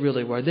 They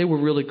really were. They were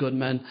really good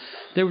men.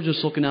 They were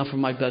just looking out for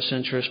my best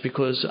interest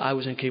because I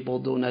was incapable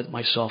of doing that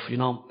myself, you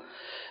know.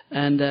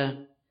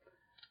 And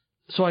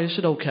so I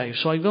said, okay.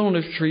 So I go on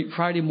the retreat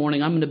Friday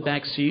morning. I'm in the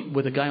back seat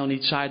with a guy on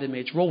each side of me.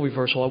 It's role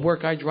reversal. I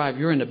work, I drive,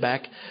 you're in the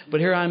back. But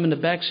here I'm in the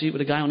back seat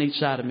with a guy on each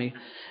side of me.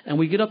 And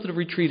we get up to the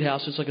retreat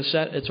house.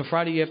 It's a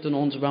Friday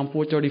afternoon. It's around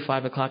 4:30,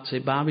 5 o'clock. Say,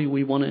 Bobby,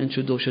 we want to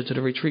introduce you to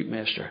the retreat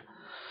master.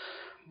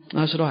 And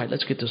I said, all right,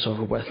 let's get this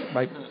over with,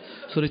 right?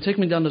 So they take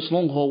me down this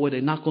long hallway.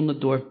 They knock on the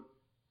door.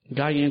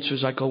 Guy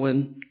answers. I go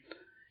in.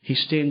 He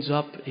stands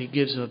up. He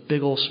gives a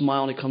big old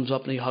smile, and he comes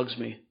up and he hugs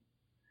me.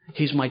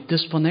 He's my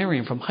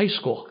disciplinarian from high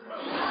school.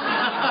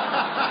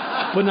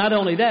 But not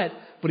only that,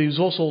 but he was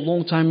also a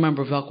long-time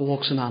member of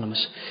Alcoholics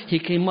Anonymous. He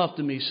came up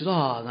to me. He said,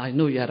 oh, I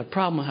knew you had a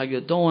problem. How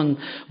you doing?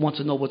 Want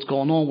to know what's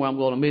going on, where I'm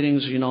going to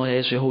meetings. You know, he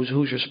asked you, who's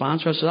your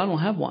sponsor? I said, I don't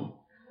have one.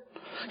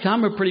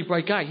 I'm a pretty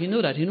bright guy. He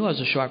knew that. He knew I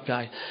was a sharp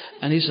guy.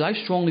 And he said, I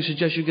strongly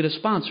suggest you get a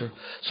sponsor.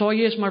 So I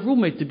asked my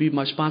roommate to be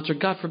my sponsor.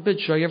 God forbid,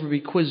 should I ever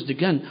be quizzed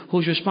again?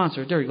 Who's your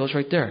sponsor? There he goes,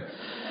 right there.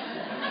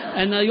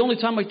 And the only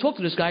time I talk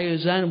to this guy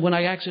is when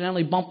I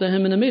accidentally bumped into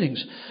him in the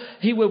meetings.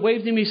 He would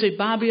wave to me, say,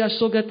 Bobby, I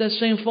still got that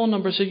same phone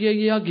number. I said,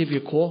 yeah, I'll give you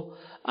a call.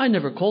 I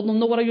never called him.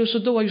 Know what I used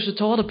to do? I used to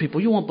tell other people,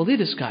 you won't believe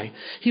this guy.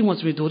 He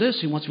wants me to do this.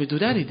 He wants me to do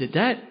that. He did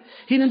that.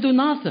 He didn't do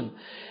nothing.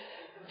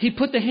 He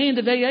put the hand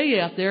of AA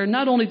out there.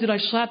 Not only did I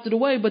slap it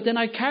away, but then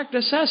I character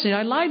assassinated.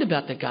 I lied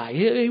about the guy.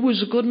 He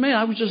was a good man.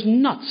 I was just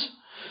nuts.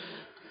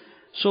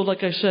 So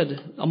like I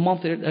said, a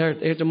month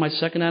after my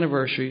second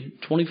anniversary,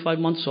 25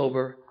 months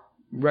sober,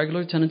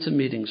 regular attendance at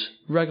meetings.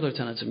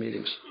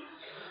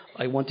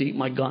 I went to eat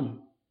my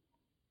gun.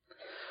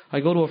 I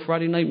go to a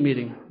Friday night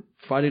meeting,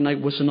 Friday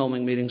night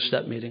Wissonoming meeting,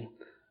 step meeting.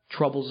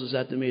 Troubles is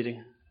at the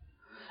meeting.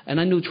 And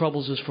I knew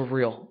Troubles is for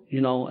real, you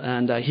know,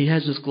 and he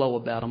has this glow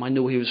about him. I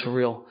knew he was for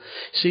real.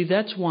 See,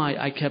 that's why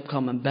I kept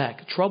coming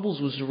back.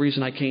 Troubles was the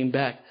reason I came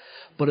back.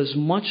 But as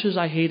much as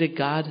I hated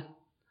God,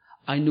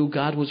 I knew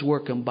God was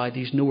working by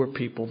these newer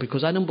people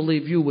because I didn't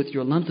believe you with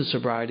your length of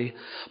sobriety.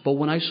 But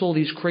when I saw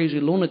these crazy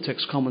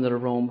lunatics come into the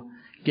room,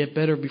 get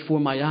better before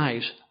my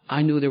eyes,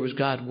 I knew there was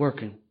God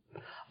working.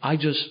 I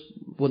just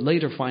would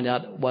later find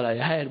out what I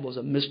had was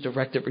a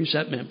misdirected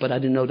resentment, but I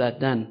didn't know that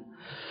then.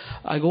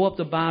 I go up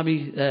to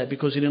Bobby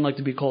because he didn't like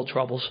to be called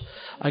Troubles.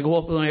 I go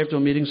up after a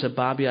meeting and said,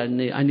 Bobby, I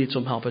need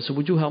some help. I said,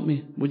 would you help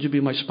me? Would you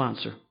be my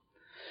sponsor?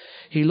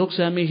 He looks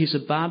at me. He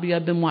said, Bobby,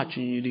 I've been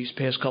watching you these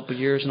past couple of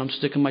years, and I'm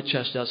sticking my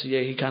chest out. I said,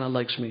 yeah, he kind of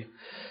likes me.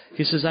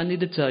 He says, I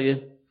need to tell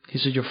you. He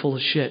said, you're full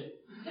of shit.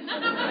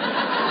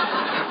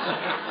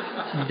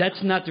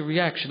 That's not the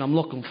reaction I'm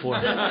looking for.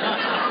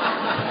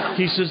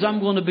 He says, I'm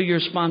going to be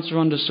your sponsor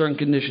under certain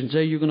conditions.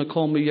 Hey, you're going to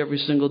call me every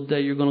single day.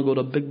 You're going to go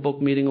to a big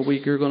book meeting a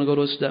week. You're going to go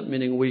to a step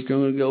meeting a week.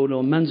 You're going to go to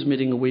a men's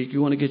meeting a week.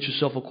 You want to get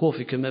yourself a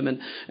coffee commitment,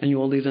 and you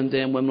want to leave them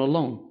damn women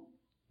alone.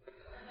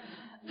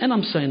 And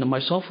I'm saying to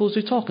myself, who's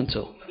he talking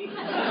to?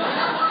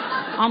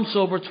 I'm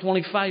sober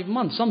 25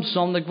 months. I'm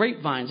selling the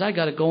grapevines. I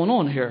got it going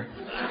on here.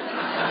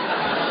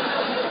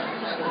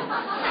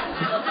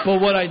 But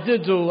what I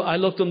did do, I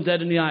looked him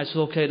dead in the eye. I said,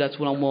 okay, that's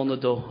what I'm willing to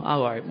do.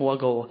 All right, well, I'll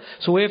go.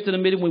 So after the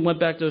meeting, we went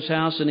back to his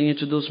house, and he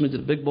introduced me to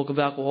the Big Book of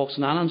Alcoholics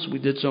Anonymous. We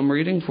did some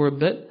reading for a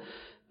bit.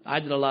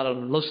 I did a lot of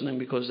listening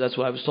because that's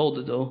what I was told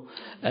to do.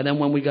 And then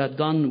when we got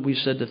done, we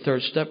said the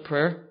third step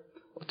prayer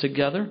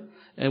together.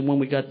 And when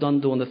we got done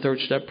doing the third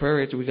step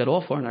prayer, after we got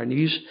off on our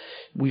knees,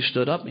 we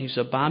stood up, and he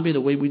said, Bobby, the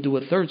way we do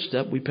a third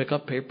step, we pick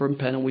up paper and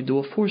pen, and we do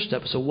a fourth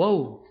step. I said,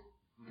 whoa.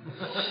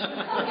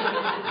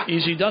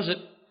 Easy does it.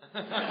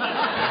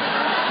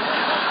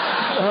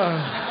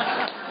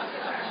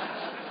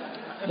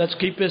 Let's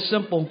keep it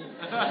simple.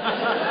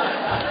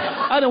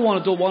 I don't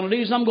want to do one of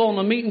these. I'm going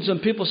to meetings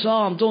and people say,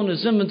 oh, I'm doing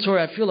this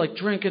inventory. I feel like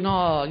drinking.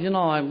 Oh, you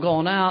know, I'm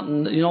going out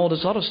and, you know, all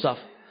this other stuff.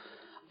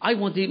 I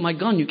want to eat my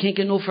gun. You can't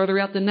get no further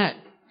out than that.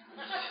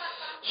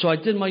 So I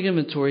did my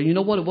inventory. You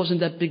know what? It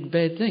wasn't that big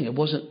bad thing. It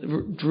wasn't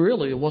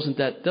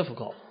that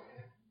difficult.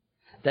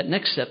 That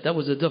next step, that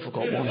was a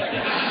difficult one.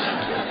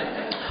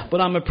 But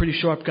I'm a pretty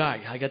sharp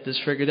guy. I got this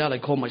figured out. I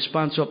called my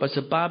sponsor up. I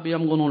said, Bobby,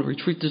 I'm going on a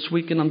retreat this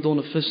weekend. I'm doing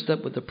a fifth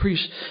step with the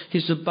priest. He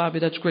said, Bobby,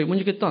 that's great. When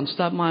you get done,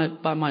 stop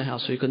by my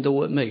house so you can do it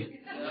with me.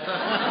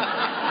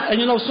 And,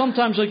 you know,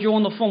 sometimes, like, you're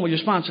on the phone with your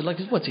sponsor. Like,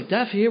 what's he,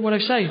 deaf? Hear what I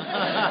say?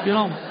 You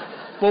know.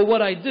 But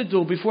what I did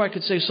do, before I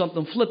could say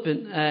something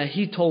flippant,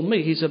 he told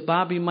me, he said,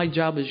 Bobby, my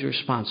job is your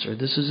sponsor.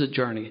 This is a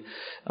journey.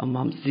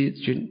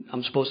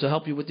 I'm supposed to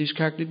help you with these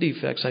character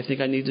defects. I think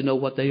I need to know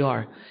what they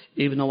are,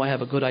 even though I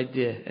have a good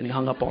idea. And he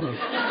hung up on me.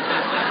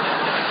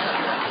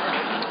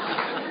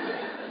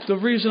 The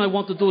reason I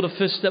want to do the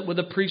fifth step with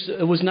a priest,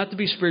 it was not to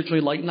be spiritually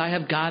enlightened. I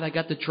have God. I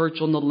got the church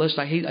on the list.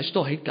 I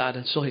still hate God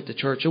and still hate the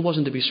church. It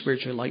wasn't to be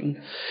spiritually enlightened.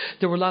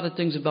 There were a lot of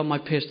things about my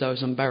past that I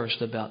was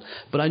embarrassed about.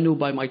 But I knew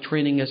by my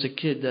training as a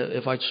kid that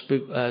if I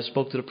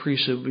spoke to the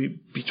priest, it would be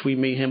between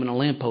me, him, and a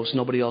lamppost.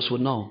 Nobody else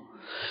would know.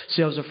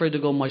 See, I was afraid to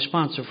go to my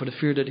sponsor for the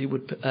fear that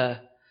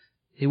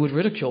he would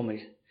ridicule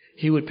me.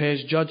 He would pass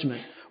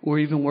judgment. Or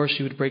even worse,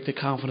 he would break the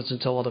confidence and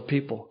tell other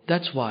people.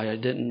 That's why I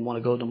didn't want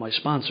to go to my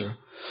sponsor.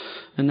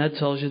 And that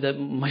tells you that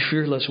my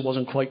fear list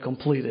wasn't quite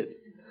completed.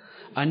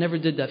 I never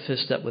did that fifth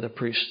step with a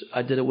priest.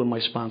 I did it with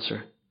my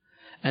sponsor.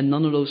 And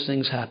none of those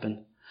things happened.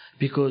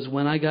 Because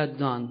when I got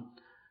done,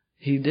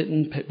 he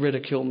didn't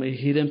ridicule me.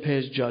 He didn't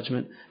pass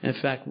judgment. In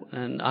fact,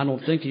 and I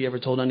don't think he ever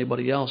told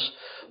anybody else.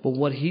 But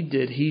what he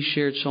did, he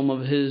shared some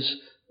of his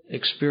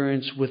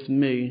experience with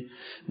me,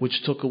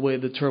 which took away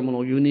the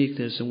terminal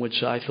uniqueness in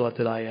which I thought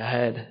that I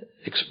had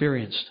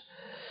experienced.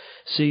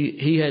 See,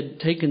 he had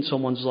taken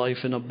someone's life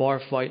in a bar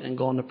fight and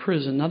gone to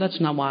prison. Now,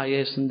 that's not why I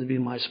asked him to be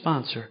my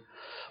sponsor.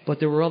 But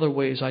there were other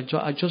ways. I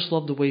just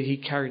loved the way he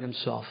carried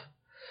himself.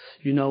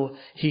 You know,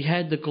 he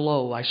had the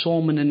glow. I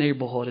saw him in the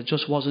neighborhood. It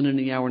just wasn't in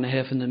the hour and a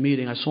half in the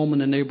meeting. I saw him in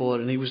the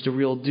neighborhood, and he was the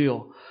real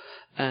deal.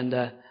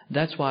 And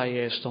that's why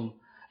I asked him.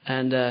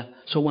 And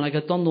so when I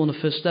got done doing the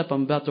fifth step,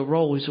 I'm about to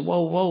roll. He said,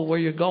 whoa, where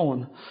you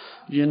going?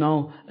 You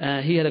know,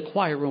 he had a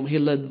quiet room. He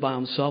lived by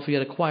himself. He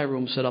had a quiet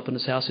room set up in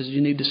his house. He said,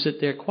 you need to sit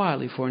there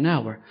quietly for an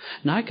hour.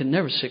 Now, I can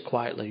never sit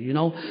quietly, you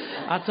know.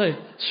 I tell you,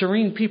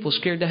 serene people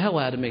scared the hell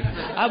out of me.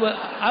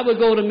 I would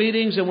go to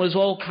meetings and was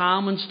all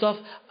calm and stuff.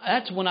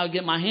 That's when I would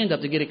get my hand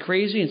up to get it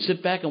crazy and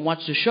sit back and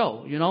watch the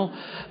show, you know.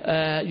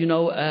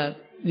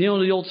 You know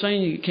the old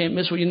saying, you can't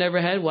miss what you never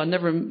had? Well, I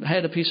never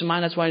had a peace of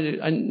mind. That's why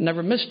I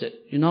never missed it,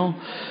 you know.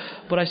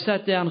 But I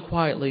sat down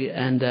quietly,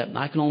 and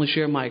I can only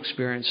share my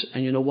experience.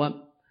 And you know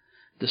what?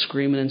 The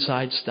screaming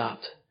inside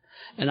stopped.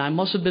 And I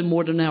must have been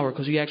more than an hour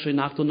because he actually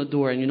knocked on the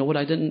door. And you know what?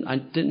 I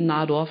didn't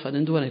nod off. I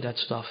didn't do any of that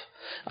stuff.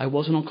 I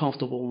wasn't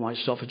uncomfortable with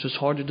myself. It's just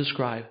hard to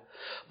describe.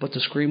 But the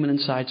screaming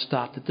inside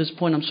stopped. At this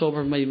point, I'm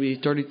sober maybe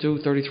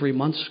 32, 33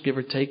 months, give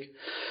or take.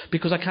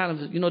 Because I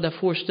kind of, you know, that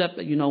fourth step,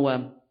 you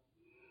know,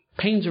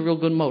 pain's a real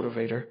good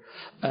motivator.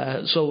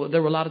 So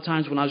there were a lot of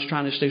times when I was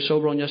trying to stay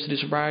sober on yesterday's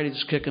sobriety,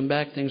 just kicking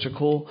back, things are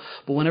cool.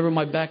 But whenever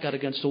my back got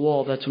against the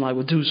wall, that's when I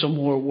would do some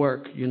more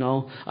work, you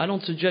know. I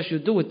don't suggest you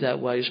do it that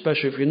way,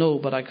 especially if you know,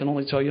 but I can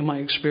only tell you my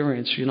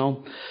experience, you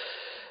know.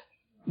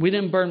 We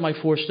didn't burn my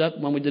fourth step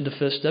when we did the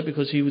fifth step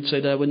because he would say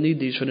that I would need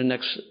these for the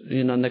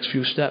next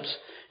few steps.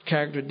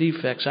 Character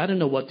defects. I didn't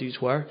know what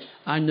these were.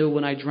 I knew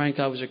when I drank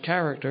I was a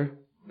character.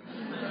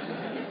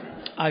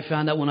 I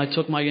found out when I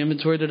took my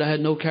inventory that I had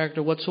no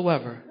character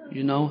whatsoever,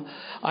 you know.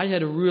 I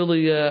had a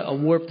really a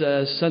warped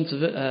sense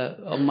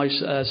of my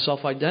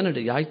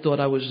self-identity. I thought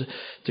I was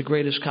the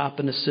greatest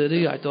cop in the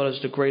city. I thought I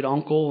was the great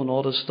uncle and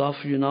all this stuff,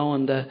 you know,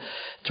 and it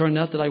turned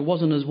out that I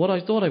wasn't as what I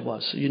thought I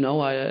was, you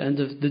know. And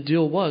the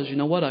deal was, you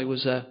know what, I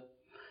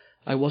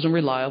wasn't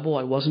reliable.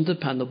 I wasn't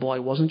dependable. I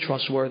wasn't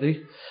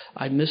trustworthy.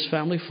 I missed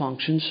family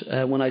functions.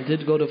 When I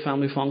did go to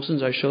family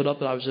functions, I showed up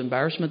and I was an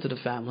embarrassment to the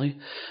family.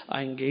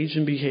 I engaged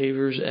in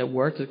behaviors at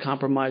work that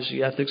compromised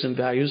the ethics and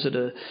values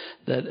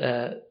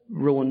that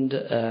ruined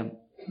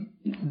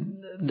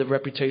the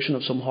reputation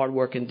of some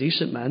hard-working,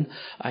 decent men.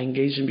 I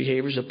engaged in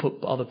behaviors that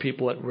put other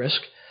people at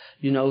risk.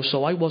 You know,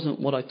 so I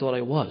wasn't what I thought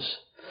I was.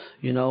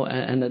 You know,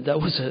 and that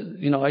was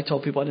I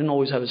told people I didn't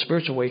always have a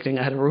spiritual awakening.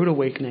 I had a rude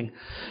awakening.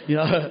 You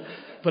know.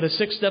 But the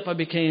sixth step I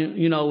became,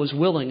 was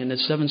willing, and the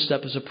seventh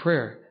step is a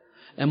prayer.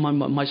 And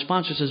my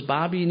sponsor says,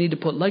 Bobby, you need to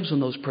put legs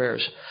on those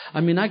prayers. I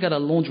mean, I got a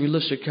laundry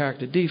list of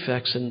character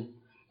defects, and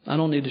I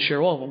don't need to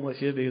share all of them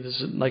with you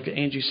because, like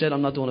Angie said,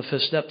 I'm not doing a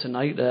fifth step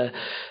tonight.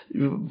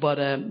 But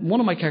one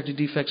of my character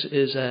defects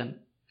is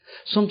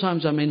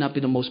sometimes I may not be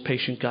the most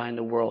patient guy in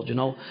the world, you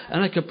know.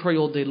 And I could pray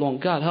all day long,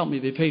 God, help me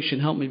be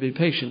patient, help me be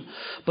patient.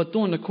 But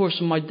during the course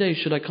of my day,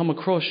 should I come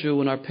across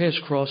you and our paths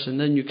cross and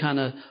then you kind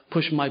of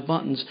push my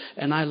buttons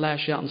and I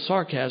lash out in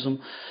sarcasm,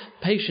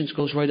 patience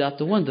goes right out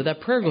the window.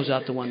 That prayer goes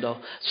out the window.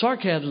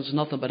 Sarcasm is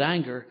nothing but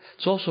anger.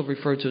 It's also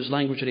referred to as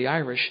language of the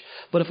Irish.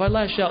 But if I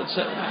lash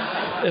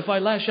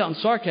out in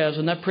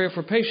sarcasm, that prayer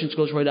for patience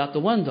goes right out the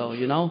window,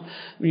 you know.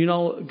 You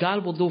know,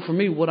 God will do for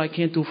me what I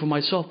can't do for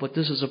myself, but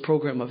this is a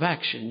program of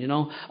action, you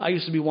know. I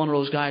used to be one of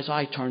those guys,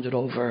 I turned it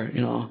over,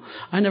 you know.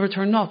 I never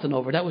turned nothing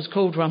over. That was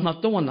code for I'm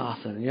not doing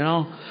nothing, you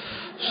know.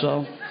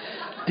 So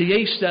the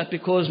eighth step,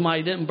 because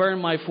I didn't burn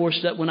my fourth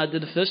step when I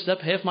did the fifth step,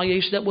 half my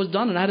eighth step was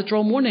done, and I had to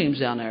throw more names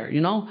down there, you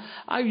know.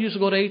 I used to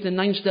go to eighth and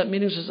ninth step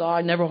meetings and say,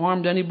 I never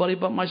harmed anybody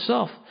but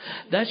myself.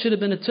 That should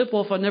have been a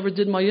tip-off. I never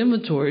did my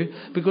inventory,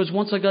 because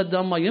once I got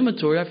done my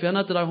inventory, I found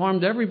out that I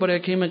harmed everybody I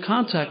came in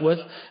contact with,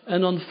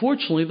 and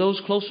unfortunately,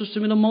 those closest to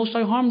me the most,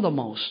 I harmed the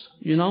most,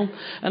 you know.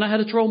 And I had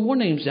to throw more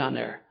names down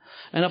there.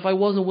 And if I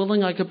wasn't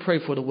willing, I could pray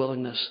for the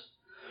willingness.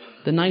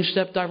 The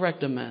 9-step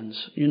direct amends.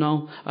 You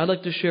know, I'd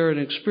like to share an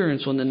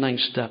experience on the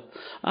 9th step.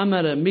 I'm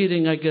at a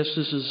meeting, I guess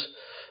this is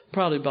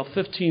probably about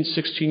 15,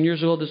 16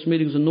 years ago. This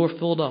meeting's in North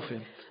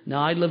Philadelphia.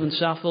 Now, I live in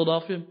South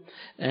Philadelphia,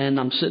 and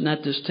I'm sitting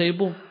at this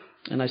table,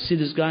 and I see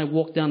this guy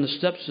walk down the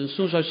steps. And as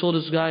soon as I saw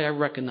this guy, I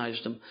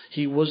recognized him.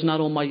 He was not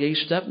on my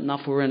 8th step,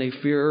 not for any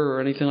fear or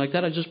anything like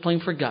that. I just plain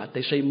forgot.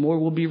 They say more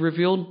will be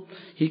revealed.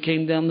 He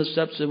came down the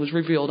steps. It was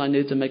revealed. I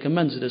needed to make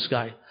amends to this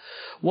guy.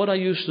 What I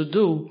used to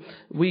do,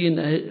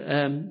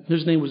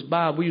 his name was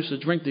Bob. We used to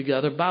drink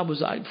together. Bob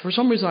was, for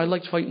some reason, I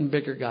liked fighting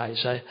bigger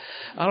guys.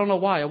 I don't know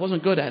why. I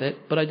wasn't good at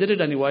it, but I did it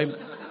anyway.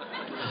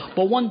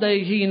 But one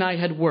day, he and I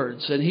had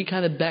words, and he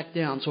kind of backed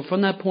down. So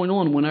from that point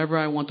on, whenever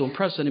I want to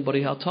impress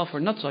anybody how tough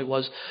or nuts I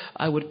was,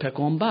 I would pick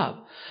on Bob.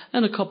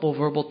 And a couple of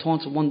verbal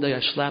taunts, and one day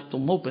I slapped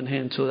him open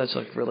hand, too. That's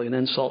like really an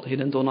insult. He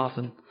didn't do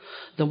nothing.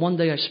 Then one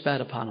day I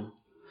spat upon him.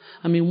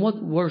 I mean,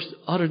 what worse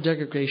utter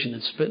degradation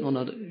than spitting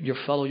on your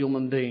fellow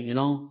human being, you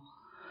know?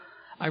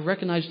 I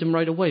recognized him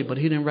right away, but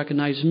he didn't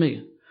recognize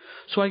me.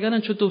 So I got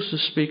introduced to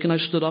speak, and I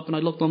stood up and I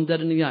looked him dead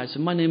in the eyes. I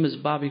said, my name is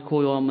Bobby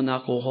Coyle. I'm an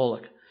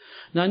alcoholic.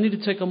 Now, I need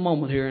to take a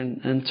moment here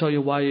and tell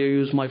you why I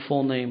use my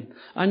full name.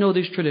 I know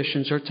these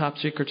traditions are top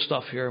secret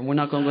stuff here, and we're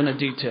not going to go into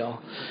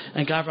detail.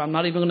 And God, I'm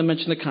not even going to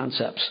mention the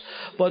concepts.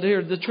 But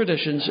here, the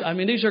traditions, I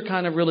mean, these are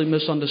kind of really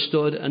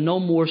misunderstood, and no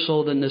more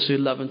so than this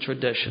 11th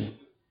tradition.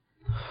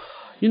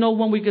 You know,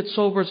 when we get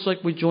sober, it's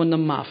like we join the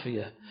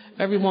mafia.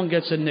 Everyone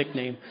gets a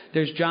nickname.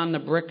 There's John the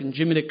Brick and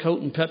Jimmy the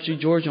Coat and Pepsi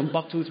George and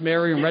Bucktooth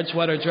Mary and Red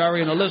Sweater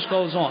Jerry, and the list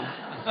goes on.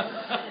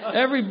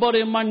 Everybody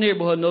in my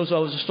neighborhood knows I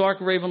was a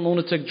stark raving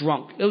lunatic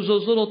drunk. It was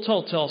those little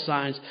telltale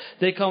signs.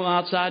 They come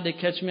outside, they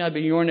catch me, I'd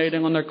be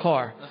urinating on their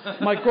car.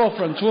 My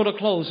girlfriend threw the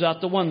clothes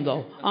out the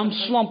window. I'm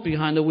slumped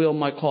behind the wheel of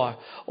my car.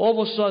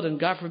 All of a sudden,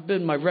 God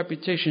forbid, my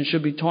reputation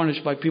should be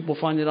tarnished by people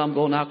finding out I'm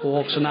going to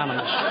Alcoholics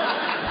Anonymous.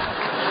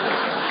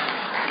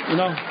 You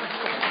know?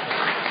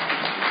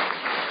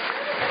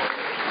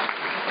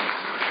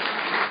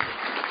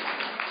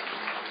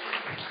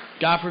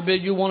 God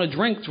forbid you want to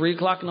drink 3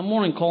 o'clock in the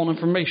morning calling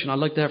information. I'd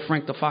like to have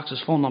Frank the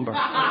Fox's phone number.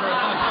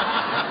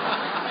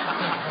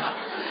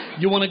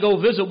 You want to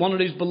go visit one of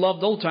these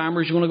beloved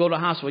old-timers, you want to go to the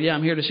hospital. Yeah,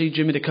 I'm here to see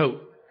Jimmy the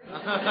Coat.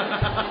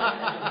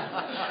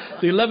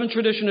 The 11th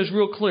tradition is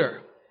real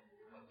clear.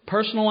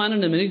 Personal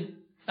anonymity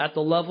at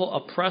the level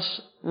of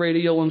press,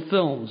 radio, and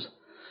films.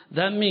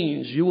 That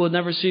means you will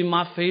never see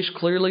my face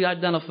clearly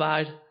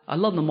identified. I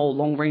love them old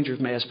Lone Ranger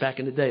masks back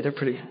in the day. They're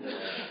pretty...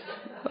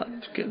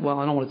 Well,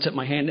 I don't want to tip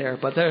my hand there,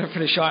 but they're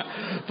pretty sharp.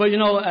 But, you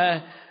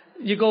know,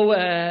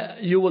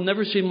 you will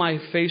never see my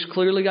face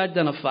clearly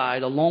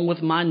identified along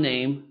with my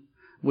name,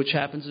 which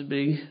happens to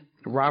be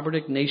Robert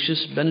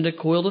Ignatius Benedict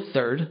Coyle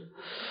III,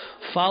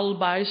 followed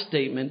by a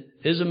statement,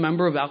 is a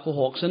member of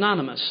Alcoholics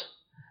Anonymous.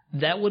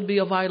 That would be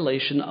a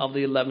violation of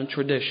the 11th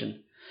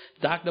tradition.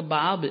 Dr.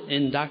 Bob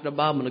and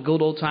the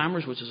Good Old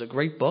Timers, which is a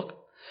great book,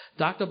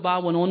 Dr.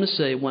 Bob went on to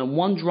say, when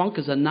one drunk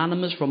is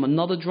anonymous from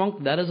another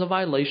drunk, that is a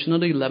violation of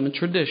the 11th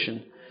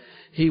tradition.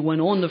 He went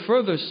on to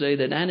further say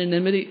that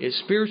anonymity is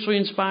spiritually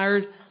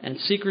inspired and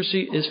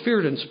secrecy is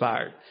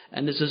fear-inspired,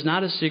 and this is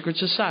not a secret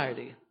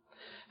society.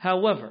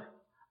 However,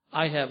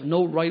 I have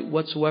no right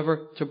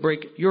whatsoever to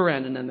break your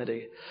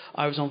anonymity.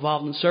 I was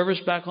involved in service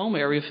back home,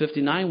 Area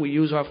 59. We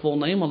use our full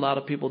name. A lot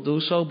of people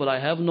do so, but I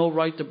have no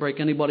right to break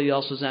anybody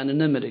else's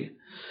anonymity.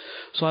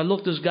 So I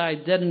looked this guy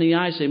dead in the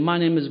eye and said, my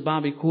name is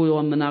Bobby Coyle,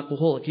 I'm an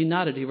alcoholic. He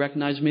nodded. He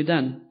recognized me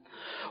then.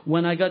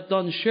 When I got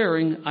done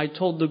sharing, I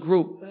told the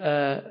group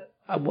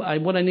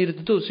what I needed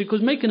to do. See,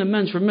 because making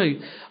amends for me,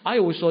 I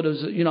always thought it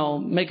was, you know,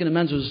 making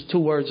amends was 2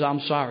 words, I'm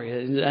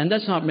sorry. And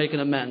that's not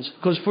making amends.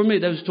 Because for me,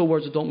 those 2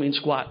 words that don't mean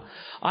squat.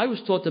 I was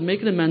taught that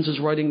making amends is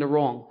righting the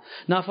wrong.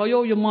 Now, if I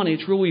owe you money,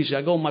 it's real easy.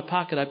 I go in my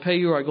pocket, I pay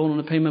you, or I go on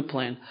a payment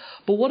plan.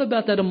 But what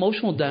about that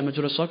emotional damage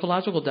or the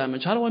psychological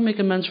damage? How do I make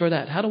amends for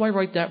that? How do I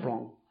right that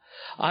wrong?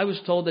 I was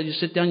told that you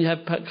sit down, you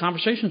have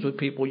conversations with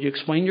people, you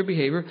explain your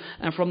behavior,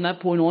 and from that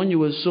point on,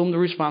 you assume the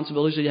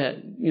responsibilities that you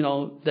had, you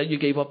know, that you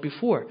gave up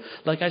before.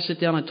 Like I sit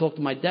down and talk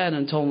to my dad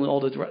and tell him all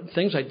the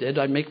things I did.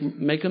 I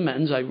make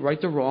amends, I right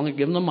the wrong, I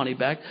give him the money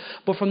back.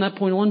 But from that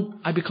point on,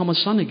 I become a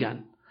son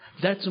again.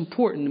 That's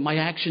important, my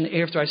action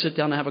after I sit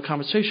down and have a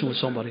conversation with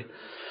somebody.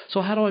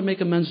 So how do I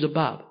make amends to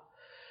Bob?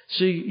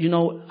 See, you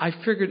know, I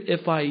figured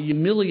if I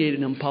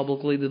humiliated him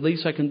publicly, the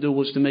least I can do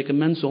was to make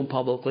amends to him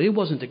publicly. It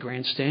wasn't a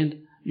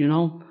grandstand. You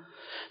know?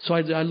 So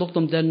I looked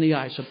him dead in the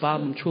eye. I said,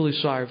 Bob, I'm truly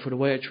sorry for the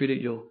way I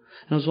treated you.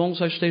 And as long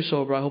as I stay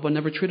sober, I hope I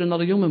never treat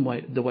another human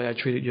the way I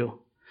treated you.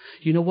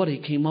 You know what? He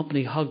came up and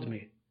he hugged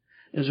me.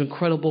 It was an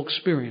incredible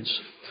experience.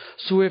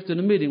 So after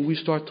the meeting, we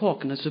start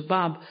talking. I said,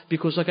 Bob,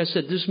 because like I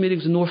said, this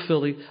meeting's in North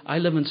Philly. I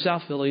live in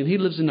South Philly, and he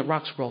lives in the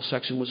Roxborough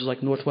section, which is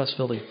like Northwest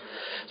Philly.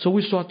 So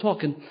we start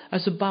talking. I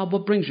said, Bob,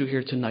 what brings you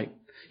here tonight?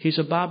 He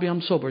said, Bobby,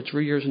 I'm sober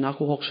 3 years in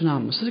Alcoholics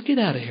Anonymous. I said, get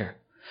out of here.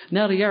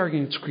 Now the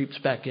arrogance creeps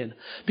back in.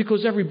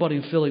 Because everybody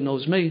in Philly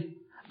knows me.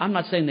 I'm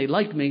not saying they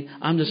like me.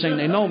 I'm just saying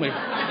they know me.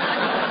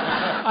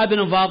 I've been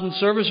involved in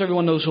service.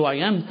 Everyone knows who I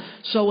am.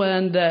 So,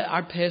 and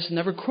our paths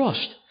never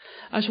crossed.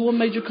 I said, what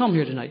made you come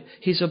here tonight?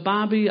 He said,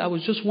 Bobby, I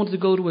was just wanted to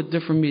go to a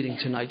different meeting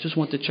tonight. Just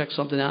wanted to check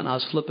something out, and I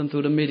was flipping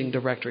through the meeting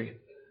directory.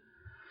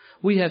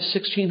 We have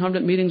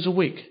 1,600 meetings a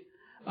week.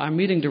 Our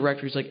meeting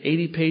directory is like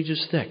 80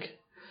 pages thick.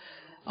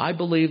 I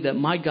believe that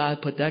my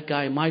God put that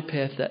guy in my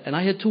path, and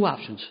I had two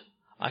options.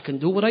 I can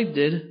do what I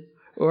did,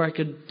 or I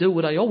could do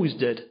what I always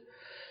did.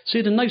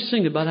 See, the nice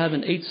thing about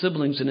having 8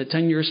 siblings in a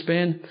 10-year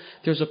span,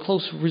 there's a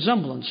close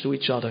resemblance to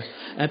each other.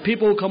 And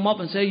people will come up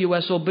and say, you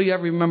SOB,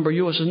 I remember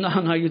you. I said,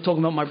 no, you're talking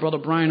about my brother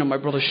Brian or my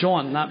brother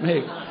Sean, not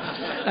me.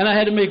 And I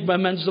had to make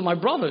amends to my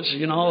brothers,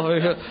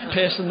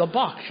 passing the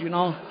buck,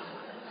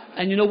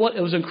 And you know what?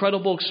 It was an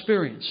incredible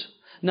experience.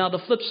 Now, the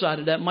flip side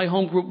of that, my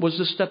home group was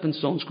the Stepping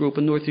Stones group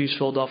in Northeast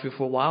Philadelphia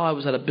for a while. I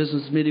was at a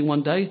business meeting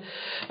one day.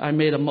 I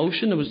made a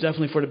motion. It was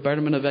definitely for the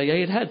betterment of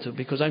AA. It had to,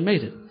 because I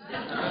made it.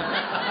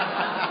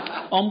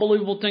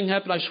 Unbelievable thing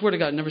happened. I swear to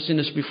God, I've never seen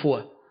this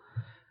before.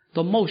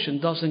 The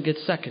motion doesn't get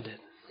seconded.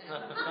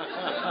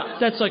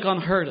 That's like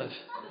unheard of.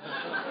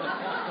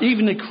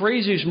 Even the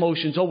craziest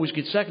motions always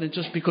get seconded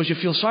just because you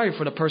feel sorry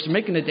for the person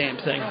making the damn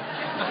thing.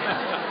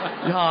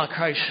 Oh,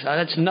 Christ,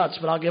 that's nuts,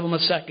 but I'll give them a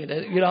second.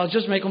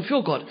 Just make them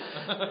feel good.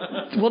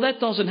 Well, that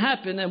doesn't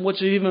happen, and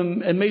what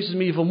even amazes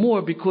me even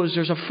more, because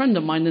there's a friend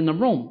of mine in the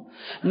room.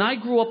 Now, I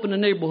grew up in a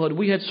neighborhood.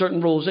 We had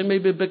certain rules. They may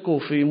be a bit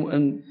goofy,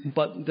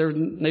 but their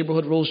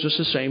neighborhood rules just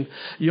the same.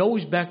 You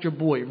always backed your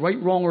boy. Right,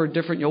 wrong, or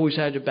indifferent, you always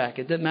had your back.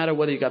 It didn't matter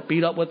whether you got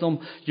beat up with him.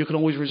 You could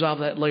always resolve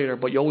that later,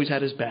 but you always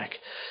had his back.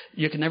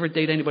 You can never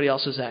date anybody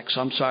else's ex.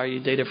 I'm sorry, you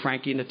dated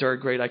Frankie in the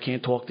 3rd grade. I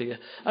can't talk to you.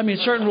 I mean,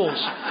 certain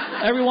rules.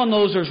 Everyone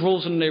knows there's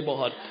rules in the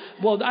neighborhood.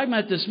 Well, I'm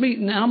at this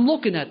meeting, and I'm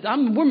looking at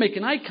we're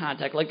making eye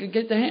contact, like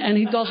get the hand, and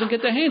he doesn't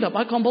get the hand up.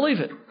 I can't believe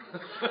it.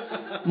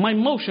 My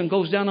motion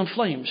goes down in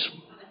flames.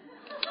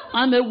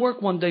 I'm at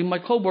work one day. My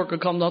coworker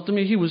comes up to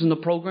me. He was in the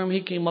program.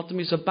 He came up to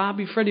me and said,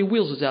 Bobby, Freddie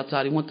Wheels is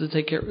outside. He wanted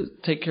to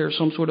take care of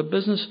some sort of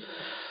business.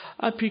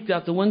 I peeked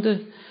out the window.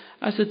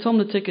 I said, tell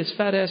him to take his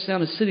fat ass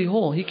down to City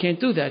Hall. He can't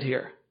do that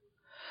here.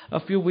 A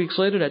few weeks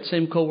later, that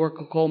same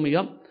coworker called me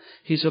up.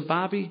 He said,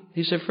 Bobby,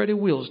 he said, Freddie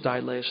Wheels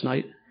died last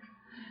night.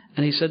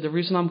 And he said, the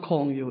reason I'm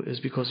calling you is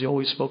because he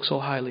always spoke so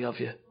highly of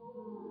you.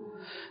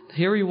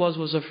 Here he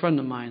was a friend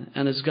of mine.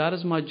 And as God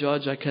is my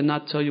judge, I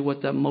cannot tell you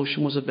what that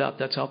motion was about.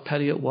 That's how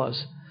petty it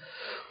was.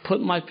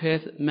 Put in my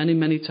path many,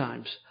 many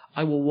times.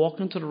 I will walk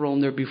into the room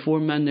there before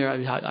men there.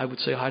 I would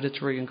say hi to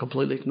Terry and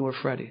completely ignore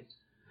Freddie.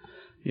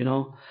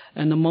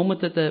 And the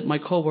moment that my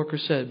coworker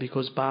said,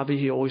 because Bobby,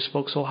 he always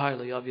spoke so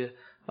highly of you,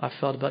 I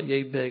felt about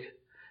yay big.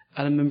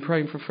 And I've been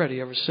praying for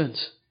Freddie ever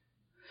since.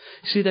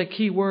 See that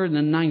key word in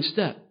the 9th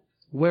step,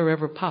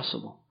 wherever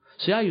possible.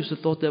 See, I used to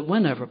thought that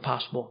whenever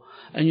possible.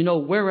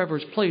 And wherever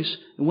is place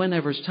and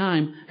whenever is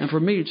time. And for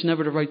me, it's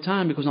never the right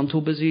time because I'm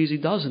too busy easy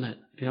doing it.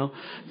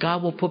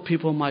 God will put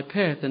people in my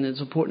path, and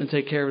it's important to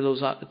take care of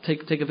those,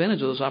 take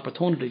advantage of those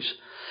opportunities.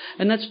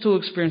 And that's 2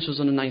 experiences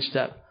in the 9th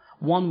step.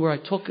 One where I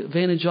took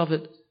advantage of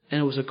it,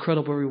 and it was a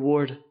credible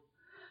reward.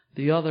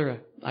 The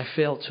other, I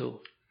failed to,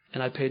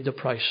 and I paid the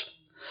price.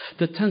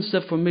 The 10th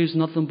step for me is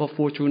nothing but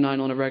 4 through 9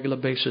 on a regular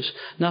basis.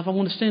 Now, if I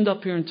want to stand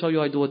up here and tell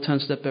you I do a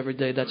 10th step every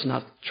day, that's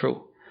not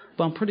true.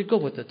 But I'm pretty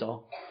good with it,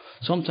 though.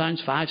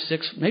 Sometimes 5,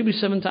 6, maybe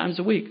 7 times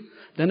a week.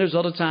 Then there's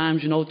other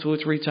times, 2 or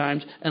 3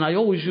 times. And I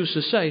always used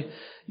to say,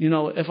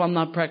 if I'm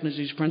not practicing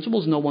these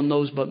principles, no one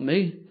knows but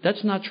me.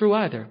 That's not true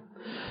either.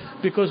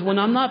 Because when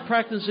I'm not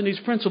practicing these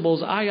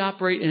principles, I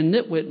operate in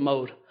nitwit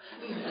mode.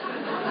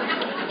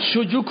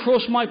 Should you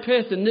cross my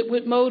path in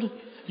nitwit mode,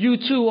 you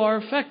too are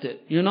affected,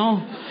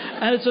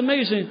 And it's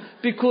amazing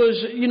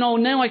because,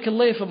 now I can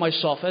laugh at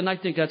myself. And I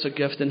think that's a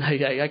gift. And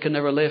hey, I could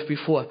never laugh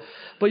before.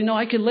 But,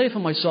 I can laugh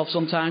at myself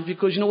sometimes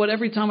because,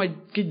 every time I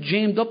get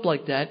jammed up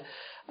like that,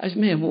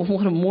 man,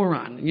 what a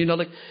moron.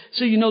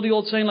 The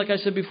old saying, like I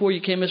said before,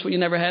 you can't miss what you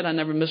never had. I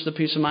never missed a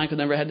peace of mind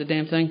because I never had the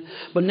damn thing.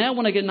 But now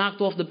when I get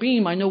knocked off the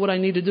beam, I know what I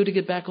need to do to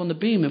get back on the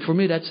beam. And for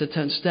me, that's the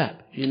 10th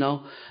step,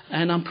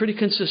 And I'm pretty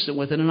consistent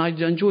with it. And I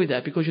enjoy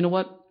that because you know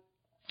what?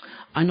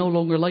 I no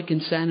longer like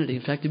insanity.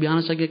 In fact, to be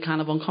honest, I get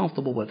kind of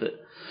uncomfortable with it.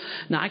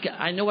 Now,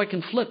 I know I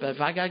can flip it.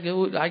 If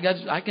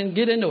I can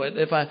get into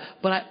it.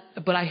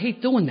 But I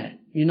hate doing that.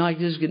 I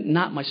just get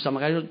knot in my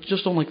stomach. I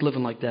just don't like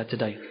living like that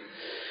today.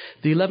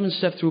 The 11th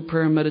step through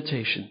prayer and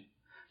meditation.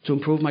 To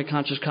improve my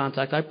conscious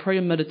contact, I pray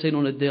and meditate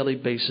on a daily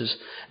basis.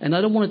 And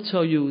I don't want to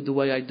tell you the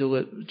way I do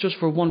it just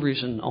for one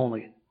reason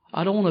only.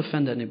 I don't want to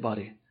offend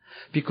anybody.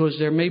 Because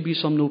there may be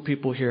some new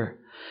people here.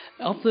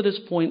 Up to this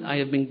point, I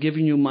have been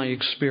giving you my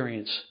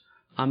experience.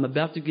 I'm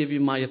about to give you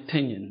my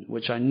opinion,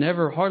 which I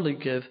never hardly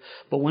give,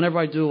 but whenever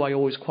I do, I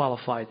always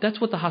qualify it. That's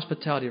what the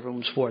hospitality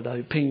room's for, the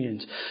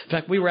opinions. In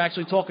fact, we were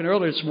actually talking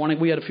earlier this morning.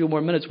 We had a few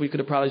more minutes. We could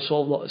have probably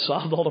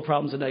solved all the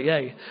problems in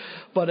AA.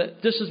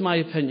 But this is my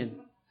opinion.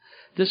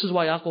 This is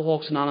why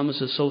Alcoholics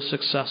Anonymous is so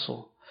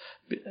successful.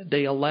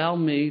 They allow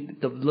me,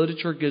 the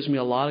literature gives me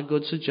a lot of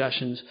good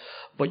suggestions,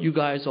 but you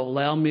guys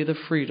allow me the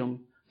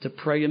freedom to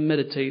pray and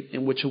meditate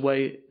in which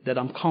way that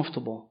I'm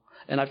comfortable.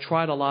 And I've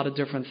tried a lot of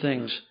different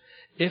things.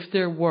 If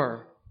there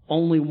were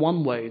only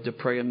one way to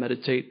pray and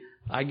meditate,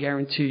 I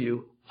guarantee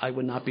you I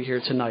would not be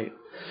here tonight.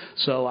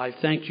 So I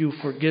thank you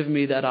for giving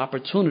me that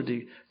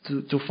opportunity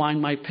to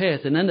find my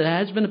path. And then it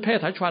has been a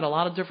path. I tried a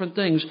lot of different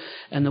things,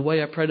 and the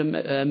way I pray to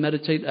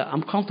meditate,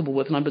 I'm comfortable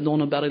with, and I've been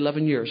doing it about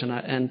 11 years.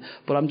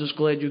 But I'm just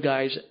glad you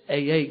guys,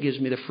 AA gives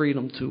me the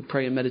freedom to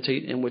pray and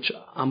meditate in which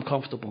I'm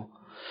comfortable.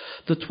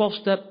 The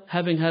 12th step,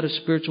 having had a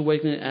spiritual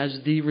awakening as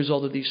the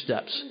result of these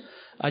steps.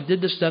 I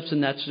did the steps,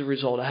 and that's the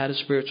result. I had a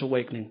spiritual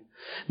awakening.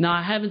 Now,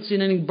 I haven't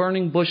seen any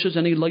burning bushes,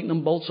 any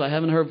lightning bolts. I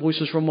haven't heard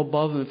voices from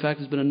above. In fact,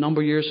 it's been a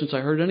number of years since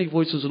I heard any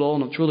voices at all,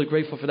 and I'm truly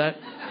grateful for that.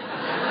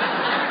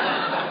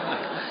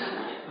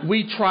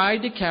 We tried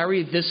to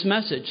carry this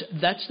message.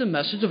 That's the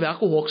message of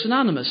Alcoholics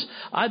Anonymous.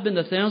 I've been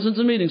to thousands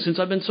of meetings since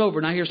I've been sober,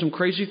 and I hear some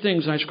crazy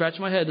things, and I scratch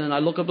my head, and I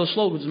look up the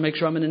slogans and make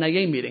sure I'm in an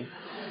AA meeting.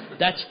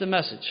 That's the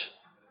message.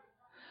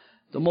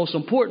 The most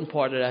important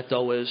part of that,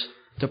 though, is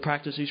to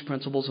practice these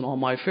principles in all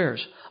my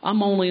affairs.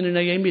 I'm only in an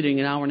AA meeting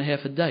an hour and a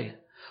half a day.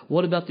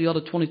 What about the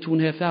other 22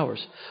 and a half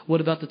hours? What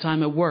about the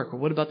time at work? Or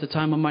what about the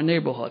time in my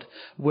neighborhood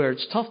where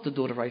it's tough to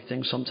do the right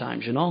thing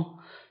sometimes, you know?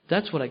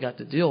 That's what I got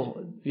to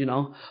deal, you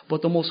know.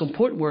 But the most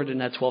important word in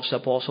that 12th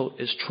step also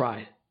is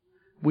try.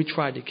 We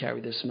tried to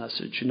carry this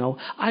message, you know.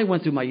 I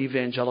went through my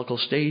evangelical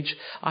stage.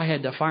 I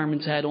had the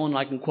fireman's hat on.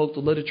 I can quote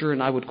the literature,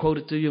 and I would quote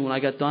it to you. When I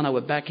got done, I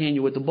would backhand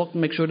you with the book to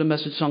make sure the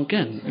message sunk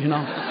in, you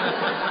know.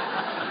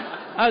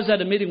 I was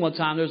at a meeting one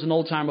time. There was an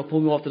old-timer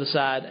pulled me off to the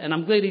side, and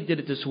I'm glad he did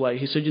it this way.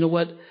 He said, you know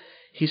what?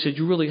 He said,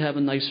 you really have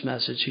a nice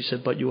message. He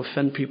said, but you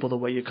offend people the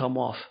way you come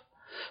off.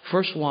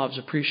 First of all, I was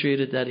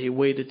appreciated that he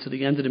waited to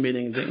the end of the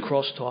meeting and didn't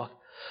crosstalk.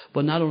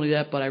 But not only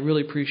that, but I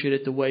really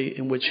appreciated the way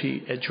in which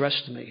he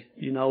addressed me.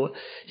 You know,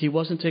 he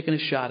wasn't taking a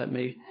shot at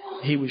me.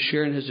 He was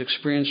sharing his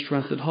experience,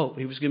 strength, and hope.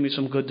 He was giving me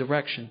some good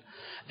direction.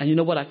 And you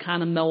know what? I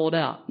kind of mellowed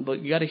out.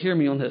 But you got to hear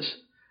me on this.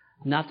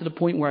 Not to the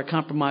point where I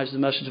compromised the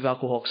message of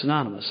Alcoholics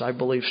Anonymous. I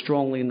believe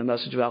strongly in the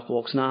message of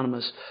Alcoholics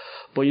Anonymous.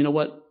 But you know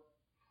what?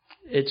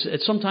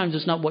 It's sometimes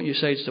it's not what you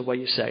say, it's the way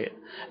you say it.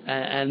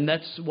 And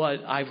that's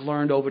what I've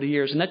learned over the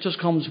years. And that just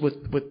comes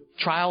with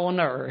trial and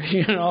error.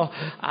 You know,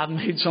 I've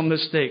made some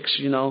mistakes,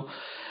 you know.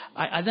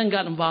 I then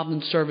got involved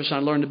in service and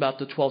I learned about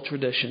the 12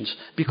 traditions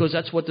because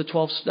that's what the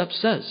 12 steps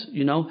says,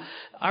 you know.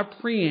 Our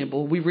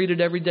preamble, we read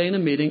it every day in a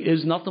meeting,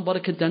 is nothing but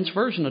a condensed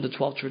version of the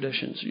 12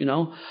 traditions, you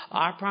know.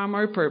 Our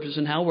primary purpose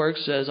and how it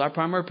works says our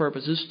primary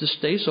purpose is to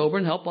stay sober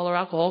and help other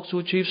alcoholics to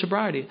achieve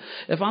sobriety.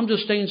 If I'm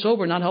just staying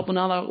sober, not helping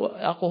other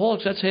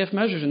alcoholics, that's half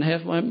measures, and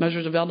half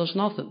measures avail us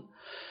nothing.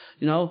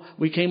 You know,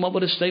 we came up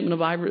with a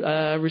statement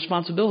of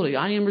responsibility.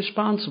 I am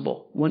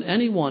responsible. When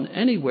anyone,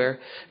 anywhere,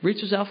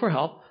 reaches out for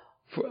help,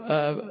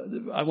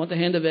 I want the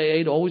hand of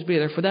AA to always be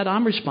there. For that,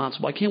 I'm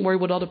responsible. I can't worry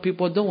what other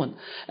people are doing.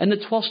 And the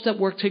 12-step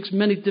work takes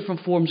many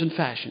different forms and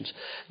fashions.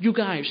 You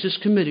guys, this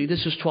committee,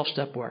 this is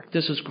 12-step work.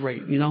 This is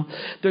great, you know.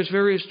 There's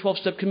various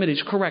 12-step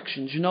committees,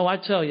 corrections. You know, I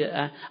tell you,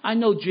 I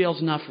know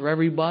jail's not for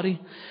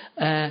everybody.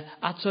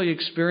 I'll tell you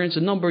experience.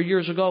 A number of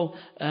years ago,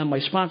 my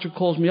sponsor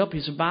calls me up. He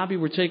said, Bobby,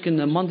 we're taking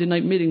a Monday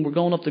night meeting. We're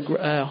going up to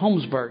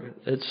Holmesburg.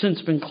 It's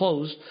since been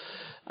closed.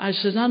 I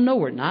said, no,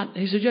 we're not.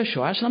 He said, yes,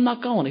 sure. I said, I'm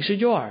not going. He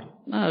said, you are.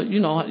 You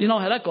know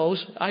how that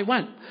goes. I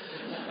went.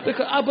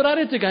 But I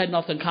didn't think I had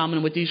nothing in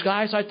common with these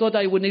guys. I thought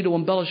I would need to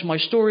embellish my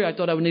story. I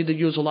thought I would need to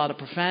use a lot of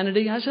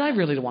profanity. I said, I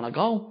really don't want to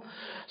go.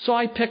 So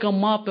I pick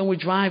them up and we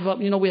drive up.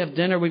 You know, we have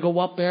dinner. We go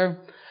up there.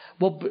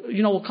 Well,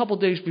 you know, a couple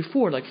of days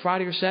before, like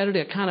Friday or Saturday,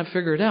 I kind of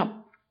figured out.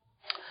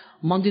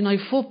 Monday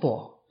Night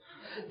Football.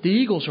 The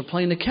Eagles are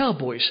playing the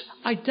Cowboys.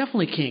 I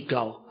definitely can't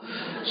go.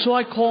 So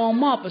I call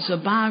him up. I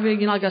said, Bobby,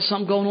 you know, I got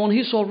something going on.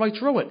 He saw right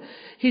through it.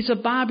 He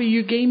said, Bobby,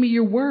 you gave me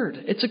your word.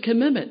 It's a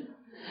commitment.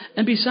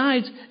 And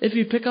besides, if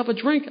you pick up a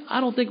drink, I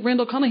don't think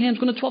Randall Cunningham's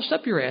going to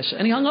 12-step your ass.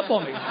 And he hung up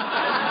on me.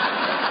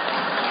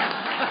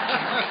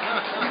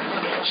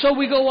 So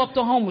we go up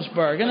to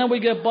Holmesburg, and then we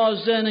get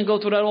buzzed in and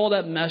go through all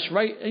that mess,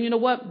 right? And you know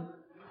what?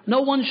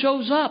 No one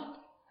shows up.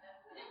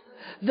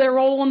 They're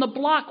all on the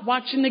block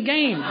watching the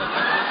game.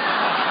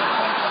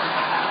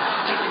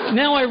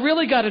 Now I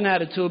really got an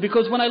attitude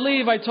because when I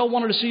leave, I told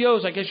one of the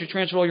CEOs, I guess you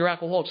transfer all your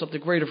alcoholics up to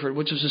Graterford,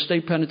 which is a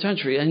state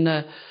penitentiary.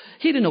 And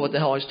he didn't know what the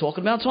hell I was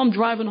talking about. So I'm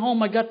driving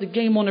home. I got the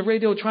game on the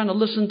radio trying to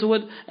listen to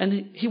it.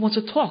 And he wants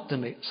to talk to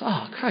me. I said,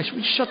 oh, Christ,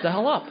 we shut the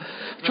hell up.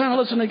 I'm trying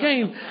to listen to the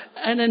game.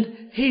 And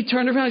then he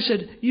turned around and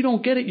said, you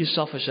don't get it, you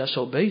selfish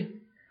SOB.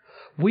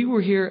 We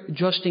were here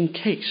just in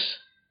case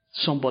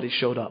somebody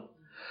showed up.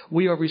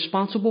 We are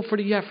responsible for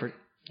the effort,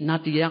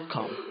 not the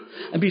outcome.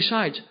 And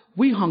besides,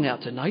 we hung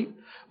out tonight.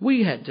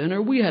 We had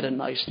dinner. We had a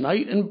nice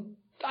night. And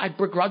I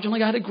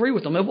begrudgingly, I'd agree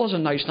with them. It was a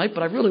nice night,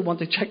 but I really want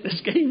to check this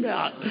game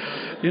out,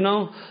 you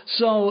know.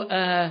 So,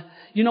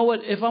 you know what?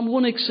 If I'm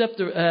going to accept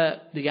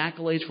the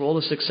accolades for all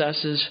the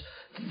successes,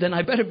 then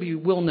I better be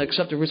willing to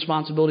accept the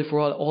responsibility for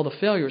all the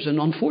failures. And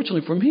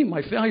unfortunately for me,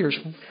 my failures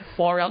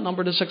far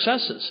outnumber the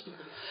successes.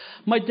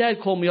 My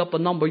dad called me up a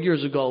number of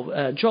years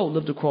ago. Joe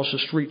lived across the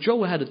street.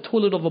 Joe had a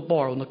toilet of a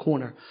bar on the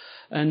corner.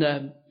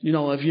 And, you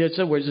know, if you had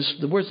said, where's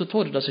the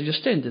toilet? I said, you're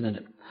standing in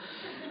it.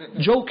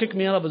 Joe kicked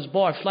me out of his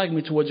bar, flagged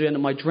me towards the end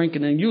of my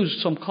drinking, and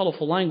used some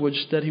colorful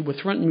language that he would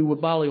threaten me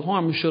with bodily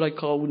harm should I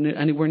go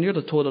anywhere near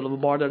the toilet of a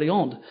bar that he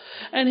owned.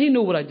 And he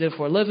knew what I did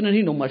for a living, and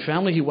he knew my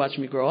family. He watched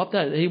me grow up.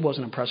 He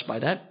wasn't impressed by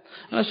that.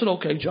 And I said,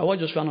 okay, Joe, I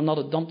just found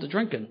another dump to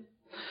drink in.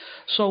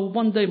 So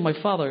one day my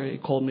father, he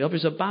called me up. He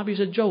said, Bobby, he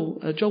said, Joe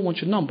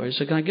wants your number. He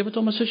said, can I give it to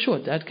him? I said,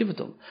 sure, Dad, give it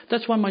to him.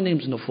 That's why my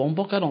name's in the phone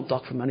book. I don't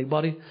duck from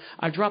anybody.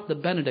 I dropped the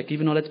Benedict,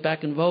 even though that's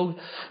back in vogue.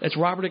 It's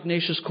Robert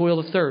Ignatius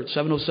Coyle III,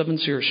 707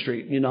 Sears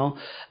Street, you know.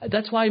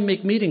 That's why I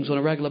make meetings on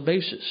a regular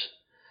basis.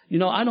 You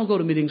know, I don't go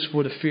to meetings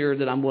for the fear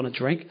that I'm going to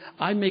drink.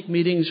 I make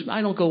meetings.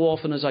 I don't go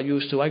often as I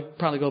used to. I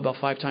probably go about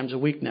 5 times a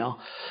week now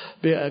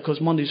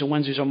because Mondays and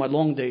Wednesdays are my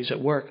long days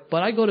at work.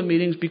 But I go to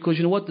meetings because,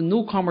 you know what, the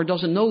newcomer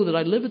doesn't know that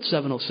I live at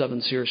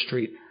 707 Sears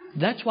Street.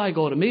 That's why I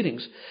go to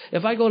meetings.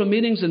 If I go to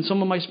meetings and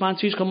some of my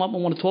sponsees come up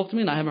and want to talk to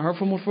me and I haven't heard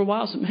from them for a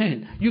while, I say,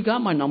 man, you got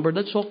my number.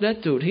 Let's talk to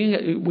that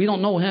dude. We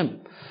don't know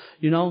him.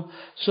 You know,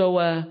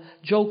 so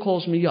Joe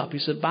calls me up. He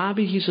said,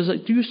 Bobby, he says,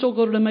 do you still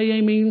go to the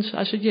AA meetings?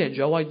 I said, yeah,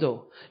 Joe, I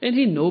do. And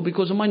he knew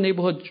because in my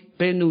neighborhood,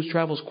 bad news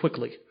travels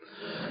quickly.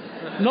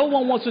 No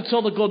one wants to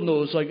tell the good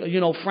news. Like, you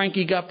know,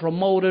 Frankie got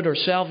promoted or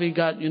Salvi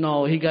got, you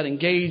know, he got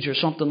engaged or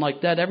something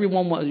like that.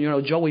 Everyone, you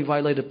know, Joey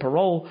violated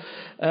parole.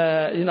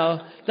 You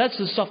know, that's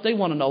the stuff they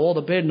want to know, all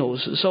the bad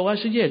news. So I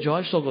said, yeah, Joe,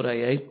 I still go to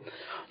AA.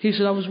 He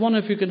said, I was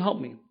wondering if you can help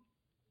me.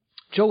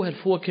 Joe had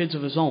 4 kids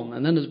of his own,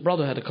 and then his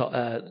brother had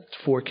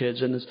 4 kids,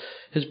 and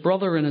his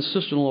brother and his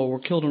sister-in-law were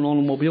killed in an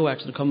automobile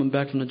accident coming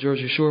back from the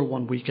Jersey Shore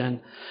one weekend.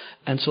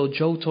 And so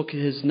Joe took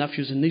his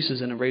nephews and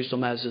nieces in and raised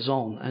them as his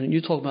own. And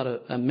you talk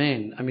about a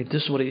man. I mean,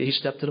 this is what he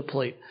stepped to the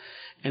plate,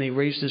 and he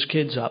raised his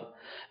kids up.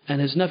 And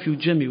his nephew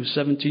Jimmy was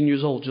 17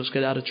 years old, just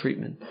got out of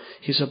treatment.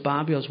 He said,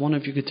 Bobby, I was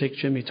wondering if you could take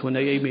Jimmy to an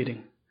AA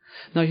meeting.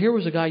 Now, here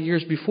was a guy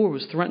years before who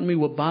was threatening me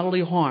with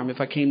bodily harm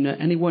if I came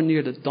anywhere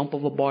near the dump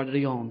of a bar that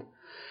he owned.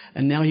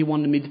 And now he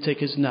wanted me to take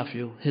his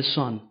nephew, his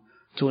son,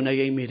 to an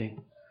AA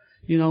meeting.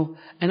 You know,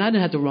 and I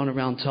didn't have to run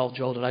around and tell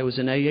Joe that I was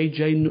in AA.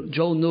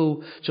 Joe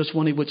knew just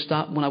when I would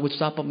stop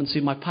up and see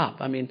my pop.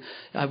 I mean,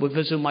 I would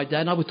visit my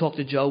dad and I would talk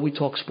to Joe. We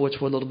talked sports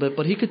for a little bit,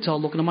 but he could tell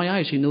looking in my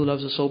eyes. He knew that I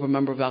was a sober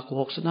member of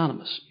Alcoholics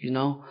Anonymous, you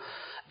know.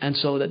 And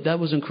so that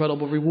was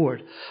incredible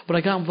reward. But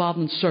I got involved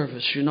in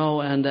service, you know,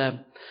 and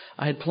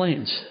I had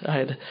plans.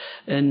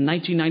 In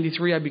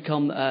 1993, I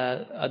become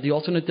the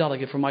alternate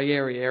delegate for my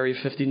area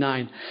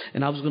 59,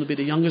 and I was going to be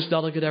the youngest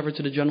delegate ever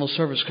to the General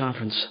Service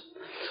Conference.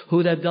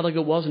 Who that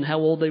delegate was and how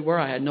old they were,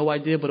 I had no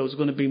idea, but it was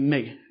going to be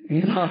me.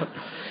 You know,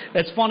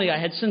 it's funny. I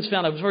had since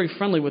found I was very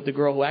friendly with the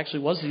girl who actually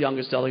was the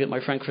youngest delegate.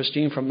 My friend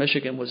Christine from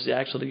Michigan was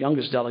actually the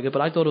youngest delegate,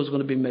 but I thought it was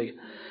going to be me.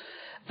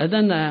 And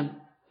then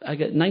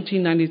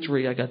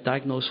 1993, I got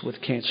diagnosed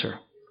with cancer,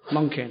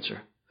 lung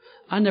cancer.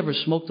 I never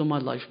smoked in my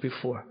life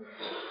before.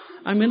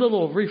 I mean, a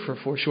little reefer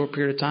for a short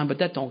period of time, but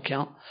that don't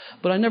count.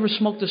 But I never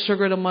smoked a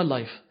cigarette in my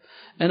life.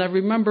 And I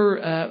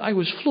remember I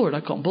was floored.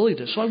 I couldn't believe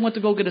this. So I went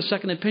to go get a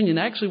second opinion.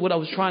 Actually, what I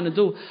was trying to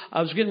do,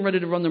 I was getting ready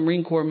to run the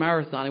Marine Corps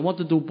Marathon. I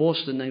wanted to do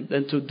Boston.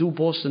 And to do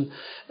Boston,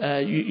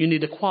 you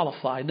need to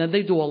qualify. Now,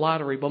 they do a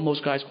lottery, but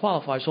most guys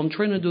qualify. So I'm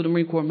training to do the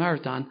Marine Corps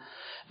Marathon.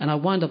 And I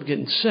wound up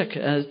getting sick.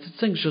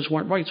 Things just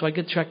weren't right. So I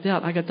get checked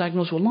out. I got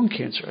diagnosed with lung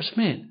cancer. I said,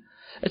 man,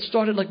 it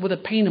started like with a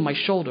pain in my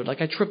shoulder.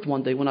 Like I tripped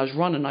one day when I was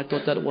running. I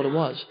thought that's what it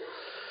was.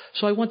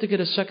 So I went to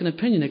get a second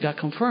opinion. It got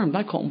confirmed.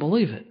 I couldn't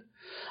believe it.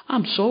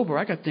 I'm sober.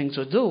 I got things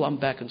to do. I'm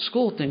back in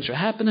school. Things are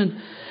happening.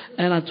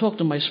 And I talked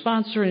to my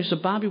sponsor, and he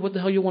said, Bobby, what the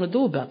hell you want to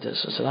do about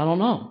this? I said, I don't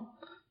know.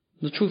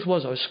 The truth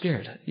was I was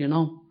scared, you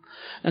know.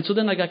 And so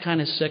then I got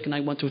kind of sick, and I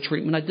went to a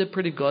treatment. I did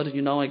pretty good,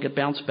 you know. I got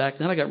bounced back.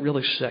 Then I got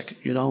really sick,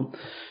 you know.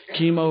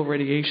 Chemo,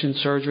 radiation,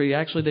 surgery.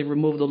 Actually, they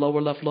removed the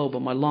lower left lobe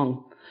of my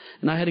lung,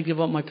 and I had to give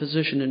up my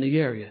position in the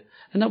area.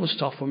 And that was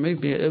tough for me.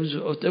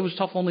 It was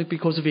tough only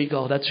because of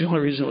ego. That's the only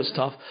reason it was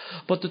tough.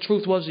 But the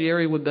truth was the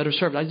area would better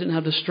serve. I didn't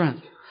have the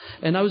strength.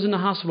 And I was in the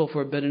hospital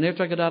for a bit. And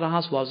after I got out of the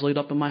hospital, I was laid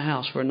up in my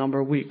house for a number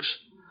of weeks.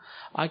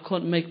 I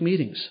couldn't make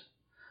meetings.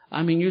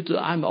 I mean,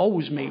 I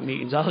always make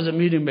meetings. I was a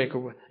meeting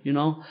maker, you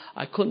know.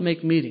 I couldn't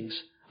make meetings.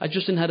 I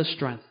just didn't have the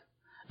strength.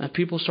 And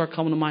people start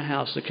coming to my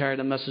house to carry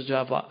the message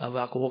of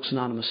Alcoholics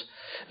Anonymous.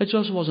 It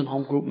just wasn't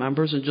home group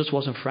members. It just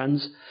wasn't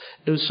friends.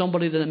 It was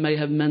somebody that it may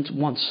have meant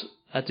once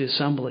at the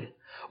assembly.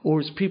 Or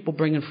it's people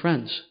bringing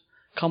friends,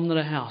 coming to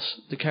the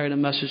house to carry the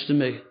message to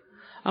me.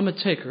 I'm a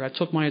taker. I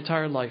took my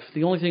entire life.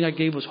 The only thing I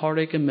gave was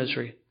heartache and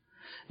misery.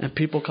 And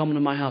people coming to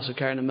my house and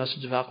carrying the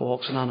message of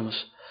Alcoholics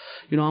Anonymous.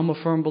 You know, I'm a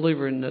firm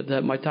believer in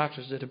that my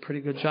doctors did a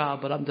pretty good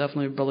job, but I'm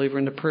definitely a believer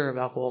in the prayer of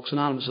Alcoholics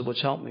Anonymous,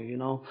 which helped me, you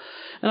know.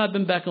 And I've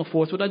been back and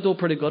forth, but I do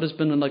pretty good. It's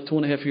been like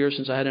 2.5 years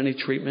since I had any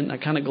treatment. I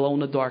kind of glow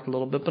in the dark a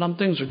little bit, but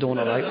things are doing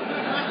all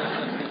right.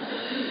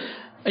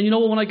 And you know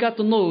what, when I got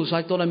the news,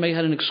 I thought I may have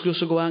had an excuse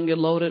to go out and get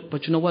loaded,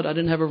 but you know what, I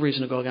didn't have a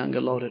reason to go out and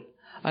get loaded.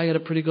 I had a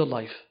pretty good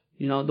life.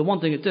 You know, the one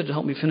thing it did to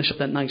help me finish up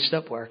that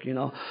 9-step work, you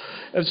know.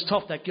 It was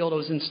tough, that guilt I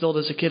was instilled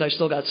as a kid. I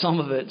still got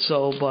some of it,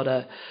 so,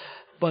 but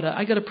But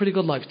I got a pretty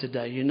good life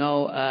today, you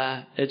know.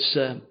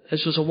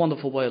 It's just a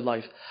wonderful way of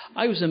life.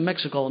 I was in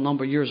Mexico a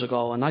number of years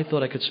ago, and I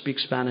thought I could speak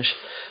Spanish.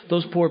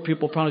 Those poor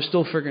people probably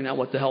still figuring out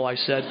what the hell I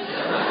said.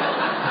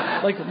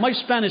 Like, my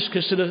Spanish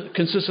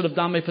consisted of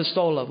dame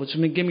pistola, which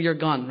means give me your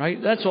gun, right?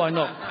 That's all I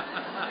know.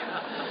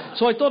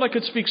 So I thought I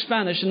could speak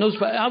Spanish, and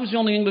I was the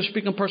only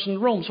English-speaking person in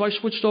the room, so I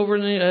switched over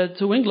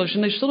to English,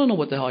 and they still don't know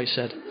what the hell I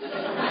said.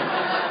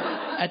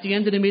 At the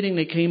end of the meeting,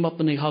 they came up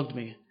and they hugged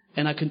me.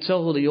 And I can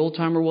tell who the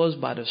old-timer was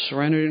by the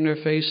serenity in their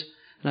face,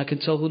 and I can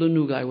tell who the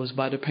new guy was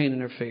by the pain in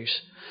their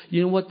face.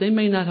 You know what? They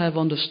may not have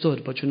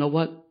understood, but you know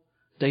what?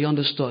 They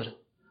understood.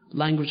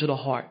 Language of the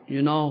heart,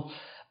 you know.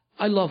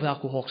 I love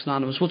Alcoholics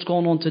Anonymous. What's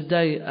going on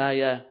today?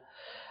 I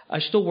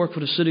still work for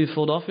the city of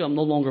Philadelphia. I'm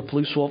no longer a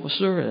police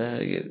officer.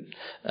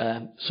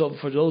 So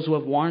for those who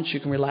have warrants,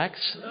 you can relax.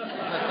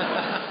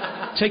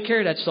 Take care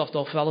of that stuff,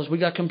 though, fellas. We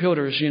got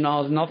computers, you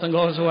know. Nothing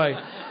goes away.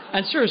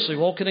 And seriously,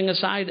 all kidding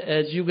aside,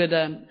 as you get...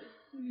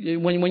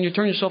 When you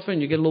turn yourself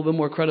in, you get a little bit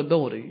more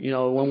credibility. You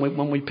know,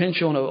 when we pinch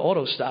you on an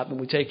auto stop and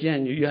we take you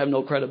in, you have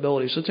no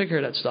credibility. So take care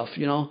of that stuff,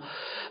 you know.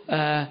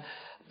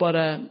 But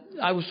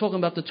I was talking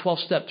about the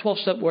 12-step.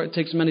 12-step where it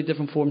takes many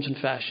different forms and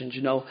fashions,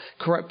 you know.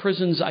 Correct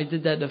prisons, I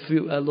did that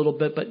a little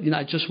bit, but, you know,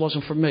 it just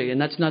wasn't for me.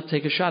 And that's not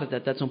take a shot at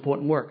that. That's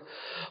important work.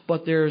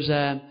 But there's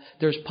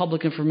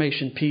public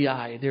information,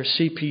 PI. There's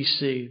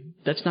CPC.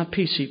 That's not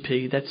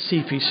PCP. That's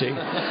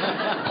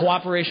CPC.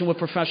 Cooperation with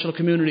professional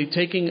community.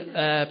 Taking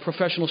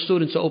professional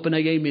students to open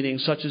AA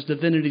meetings, such as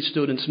divinity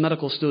students,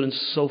 medical students.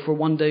 So for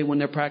one day when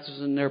they're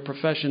practicing their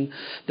profession,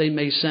 they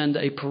may send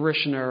a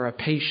parishioner or a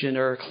patient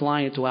or a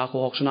client to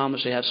Alcoholics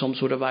Anonymous. They have some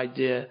sort of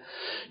idea.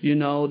 You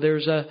know,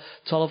 there's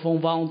telephone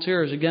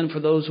volunteers. Again, for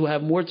those who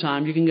have more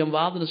time, you can get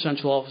involved in the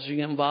central office. You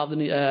can get involved in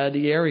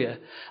the area.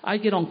 I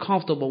get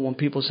uncomfortable when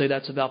people say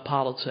that's about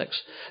politics.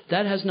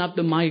 That has not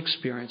been my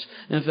experience.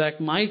 In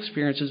fact, my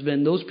experience has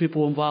been those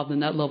people involved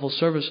in that level of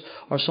service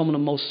are some of the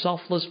most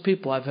selfless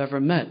people I've ever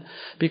met.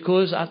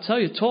 Because I tell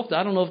you,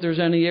 I don't know if there's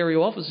any area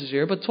offices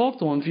here, but talk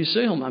to them if you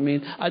see them. I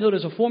mean, I know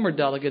there's a former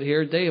delegate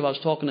here, Dave. I was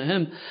talking to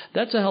him.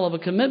 That's a hell of a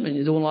commitment.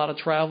 You're doing a lot of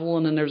travel,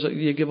 and then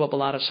you give up a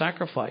lot of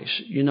sacrifice,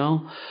 you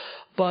know.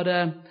 But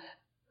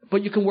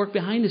you can work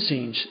behind the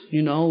scenes,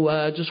 you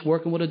know, just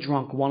working with a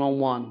drunk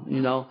one-on-one,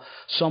 you know.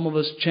 Some of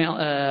us,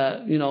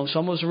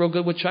 some of us are real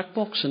good with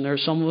checkbooks, and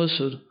there's some of us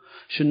who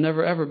should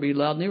never, ever be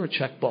allowed near a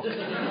checkbook.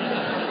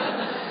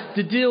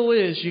 The deal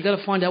is, you got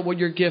to find out what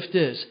your gift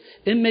is.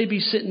 It may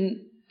be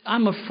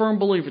I'm a firm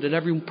believer that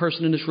every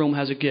person in this room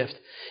has a gift.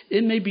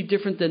 It may be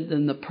different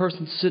than the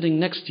person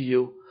sitting next to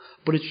you,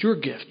 but it's your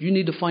gift. You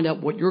need to find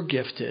out what your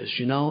gift is,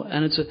 you know,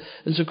 and it's an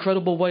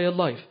incredible way of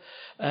life.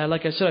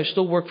 Like I said, I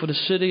still work for the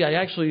city. I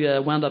actually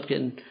wound up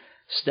getting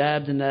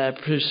stabbed and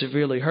pretty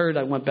severely hurt.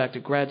 I went back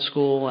to grad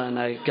school, and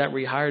I got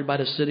rehired by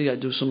the city. I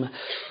do some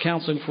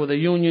counseling for the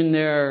union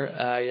there.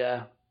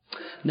 I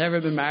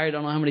never been married. I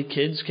don't know how many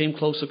kids. Came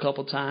close a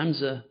couple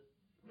times.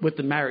 With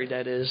the married,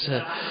 that is.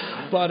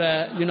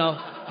 You know,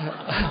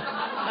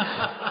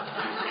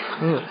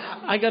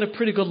 I got a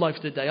pretty good life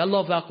today. I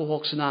love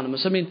Alcoholics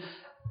Anonymous. I mean,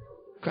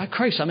 God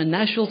Christ, I'm in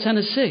Nashville,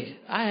 Tennessee.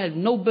 I had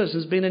no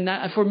business being in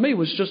that. For me, it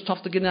was just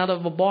tough to get out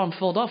of a bar in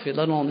Philadelphia,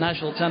 let alone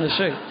Nashville,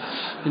 Tennessee.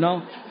 You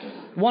know?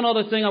 One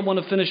other thing I want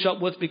to finish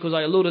up with, because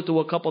I alluded to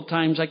a couple of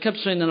times. I kept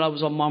saying that I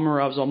was a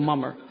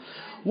mummer.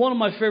 One of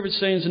my favorite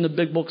sayings in the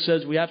big book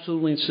says, we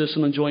absolutely insist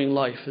on enjoying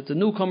life. If the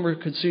newcomer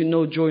could see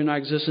no joy in our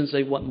existence,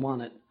 they wouldn't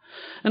want it.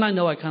 And I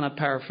know I kind of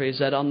paraphrase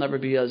that. I'll never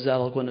be as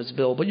eloquent as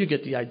Bill, but you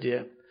get the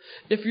idea.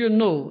 If you're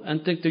new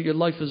and think that your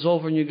life is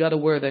over and you got to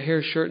wear the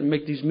hair shirt and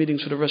make these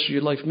meetings for the rest of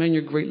your life, man,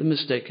 you're greatly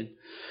mistaken.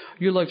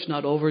 Your life's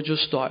not over,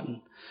 just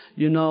starting.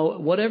 You know,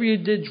 whatever you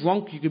did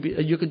drunk,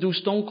 you could do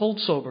stone cold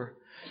sober.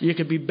 You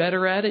could be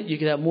better at it. You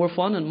could have more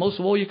fun, and most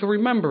of all, you can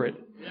remember it.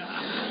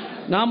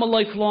 Now, I'm a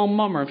lifelong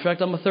mummer. In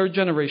fact, I'm a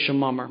third-generation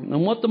mummer.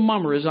 And what the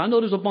mummer is, I know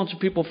there's a bunch of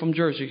people from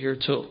Jersey here,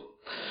 too.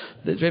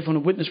 They're from the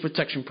Witness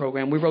Protection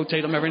Program. We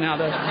rotate them every now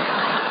and then.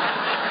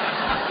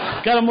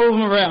 Got to move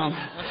them around.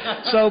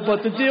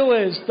 But the deal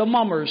is, the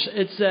mummers,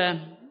 it's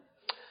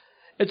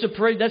a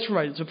parade. That's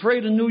right. It's a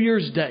parade on New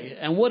Year's Day.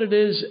 And what it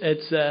is,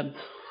 it's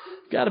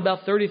got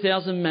about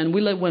 30,000 men.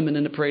 We let women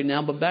in the parade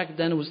now, but back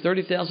then it was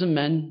 30,000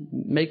 men,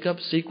 makeup,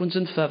 sequins,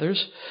 and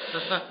feathers.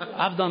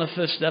 I've done a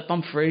fifth step.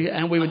 I'm free.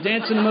 And we would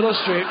dance in the middle of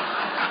the street.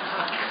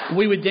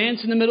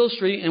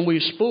 And we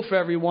spoof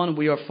everyone.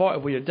 We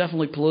are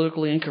definitely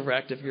politically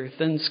incorrect. If you're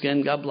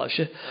thin-skinned, God bless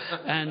you.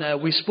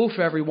 And we spoof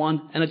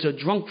everyone, and it's a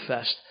drunk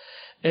fest.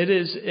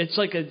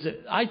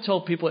 I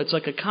tell people it's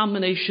like a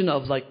combination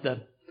of like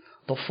the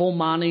full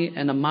Monty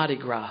and the Mardi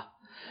Gras.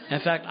 In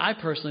fact, I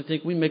personally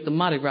think we make the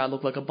Mardi Gras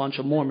look like a bunch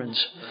of Mormons.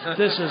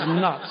 This is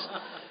nuts.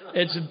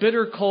 It's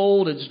bitter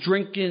cold. It's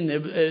drinking.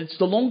 It's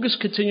the longest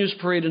continuous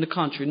parade in the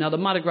country. Now, the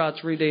Mardi Gras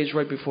 3 days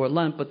right before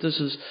Lent, but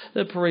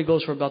the parade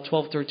goes for about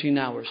 12, 13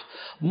 hours.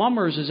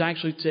 Mummers is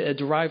actually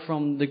derived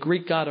from the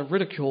Greek god of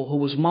ridicule, who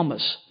was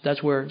Mummus.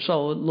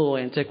 So a little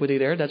antiquity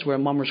there. That's where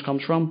Mummers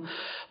comes from.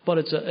 But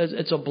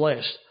it's a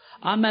blast.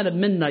 I'm at a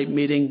midnight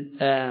meeting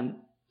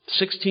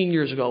 16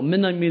 years ago.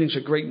 Midnight meetings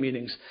are great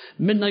meetings.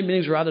 Midnight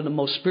meetings are either the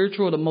most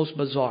spiritual or the most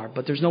bizarre,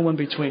 but there's no in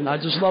between. I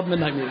just love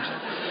midnight meetings.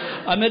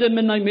 I'm at a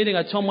midnight meeting.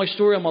 I tell my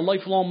story. I'm a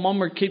lifelong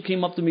mummer. A kid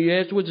came up to me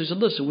afterwards. He said,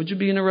 listen, would you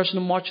be interested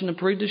in marching the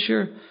parade this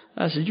year?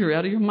 I said, you're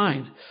out of your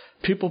mind.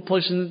 People,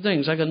 places, and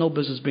things. I got no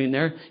business being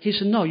there. He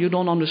said, no, you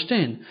don't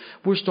understand.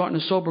 We're starting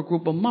a sober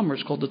group of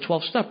mummers called the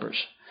 12 Steppers.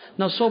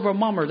 Now, sober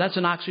mummer, that's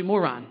an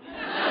oxymoron.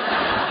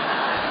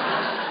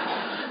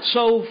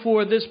 So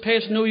for this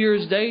past New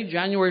Year's Day,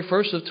 January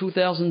 1st of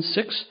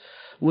 2006,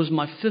 was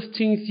my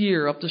 15th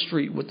year up the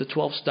street with the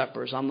 12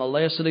 Steppers. I'm the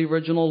last of the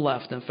original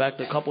left. In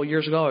fact, a couple of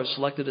years ago, I was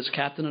selected as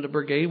captain of the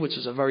brigade, which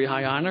is a very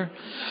high honor.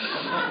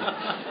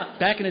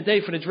 Back in the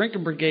day, for the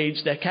drinking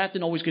brigades, that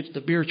captain always gets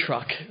the beer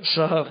truck.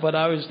 But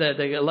I was there.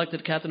 They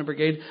elected captain of the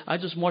brigade. I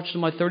just marched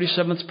in my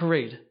 37th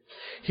parade.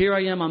 Here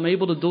I am. I'm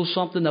able to do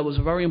something that was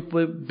a very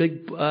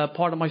big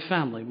part of my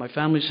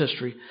family's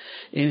history.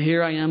 And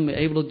here I am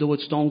able to do it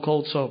stone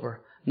cold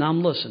sober. Now,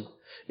 listen.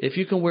 If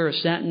you can wear a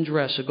satin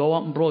dress or go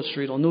out on Broad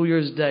Street on New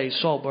Year's Day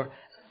sober,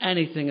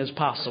 anything is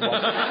possible. You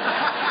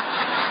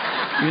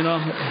know?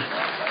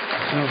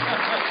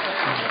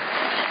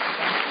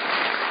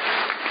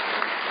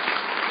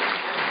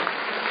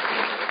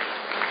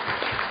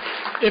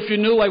 If you're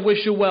new, I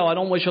wish you well. I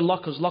don't wish you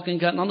luck, because luck ain't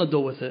got nothing to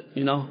do with it,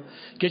 you know.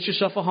 Get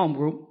yourself a home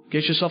group.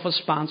 Get yourself a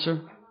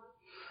sponsor.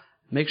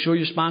 Make sure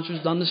your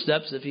sponsor's done the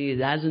steps. If he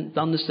hasn't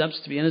done the steps,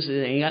 to be honest, he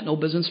ain't got no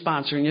business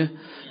sponsoring you.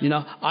 You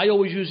know, I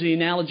always use the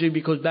analogy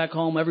because back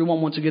home,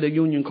 everyone wants to get a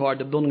union card.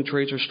 The building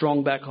trades are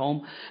strong back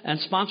home. And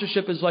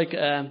sponsorship is like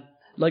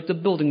the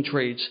building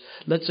trades.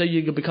 Let's say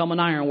you become an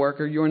iron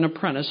worker, you're an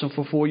apprentice, and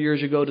for 4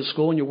 years you go to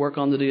school and you work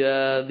under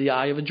the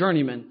eye of a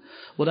journeyman.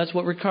 Well, that's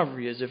what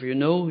recovery is. If you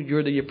know,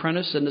 you're the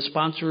apprentice and the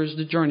sponsor is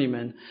the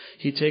journeyman.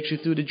 He takes you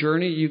through the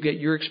journey, you get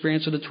your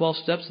experience of the 12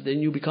 steps, then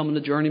you become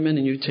the journeyman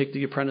and you take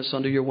the apprentice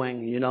under your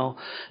wing, you know.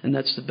 And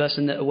that's the best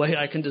way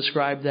I can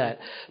describe that.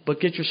 But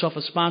get yourself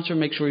a sponsor,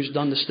 make sure he's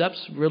done the steps.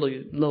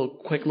 Really,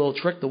 quick little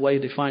trick, the way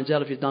he finds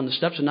out if you've done the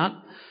steps or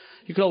not.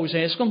 You could always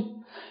ask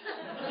him.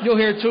 You'll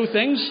hear two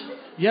things.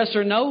 Yes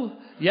or no?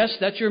 Yes,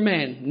 that's your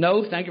man.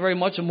 No, thank you very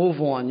much, and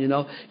move on, you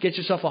know. Get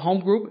yourself a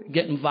home group.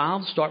 Get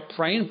involved. Start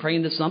praying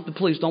to something.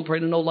 Please don't pray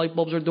to no light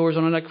bulbs or doors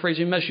on that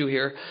crazy mess you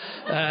hear.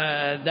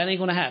 That ain't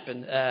going to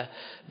happen.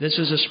 This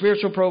is a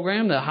spiritual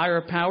program, the higher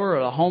power,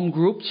 a home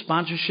group,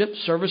 sponsorship,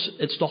 service.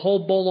 It's the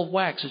whole bowl of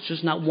wax. It's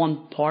just not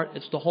one part.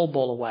 It's the whole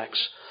bowl of wax.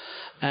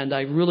 And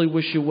I really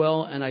wish you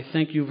well, and I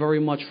thank you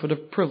very much for the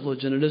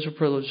privilege, and it is a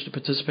privilege to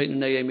participate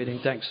in an AA meeting.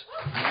 Thanks.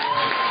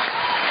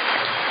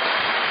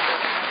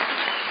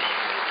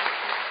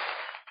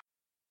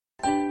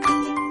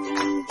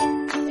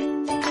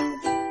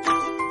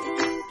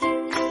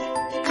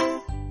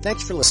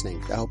 Thanks for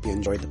listening. I hope you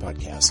enjoyed the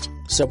podcast.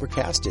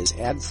 Sobercast is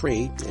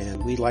ad-free,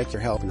 and we'd like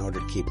your help in order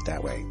to keep it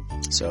that way.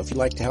 So if you'd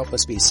like to help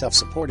us be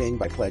self-supporting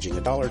by pledging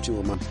 $1 or $2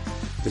 a month,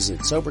 visit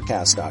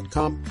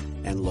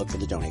Sobercast.com and look for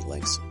the donate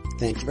links.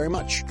 Thank you very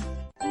much.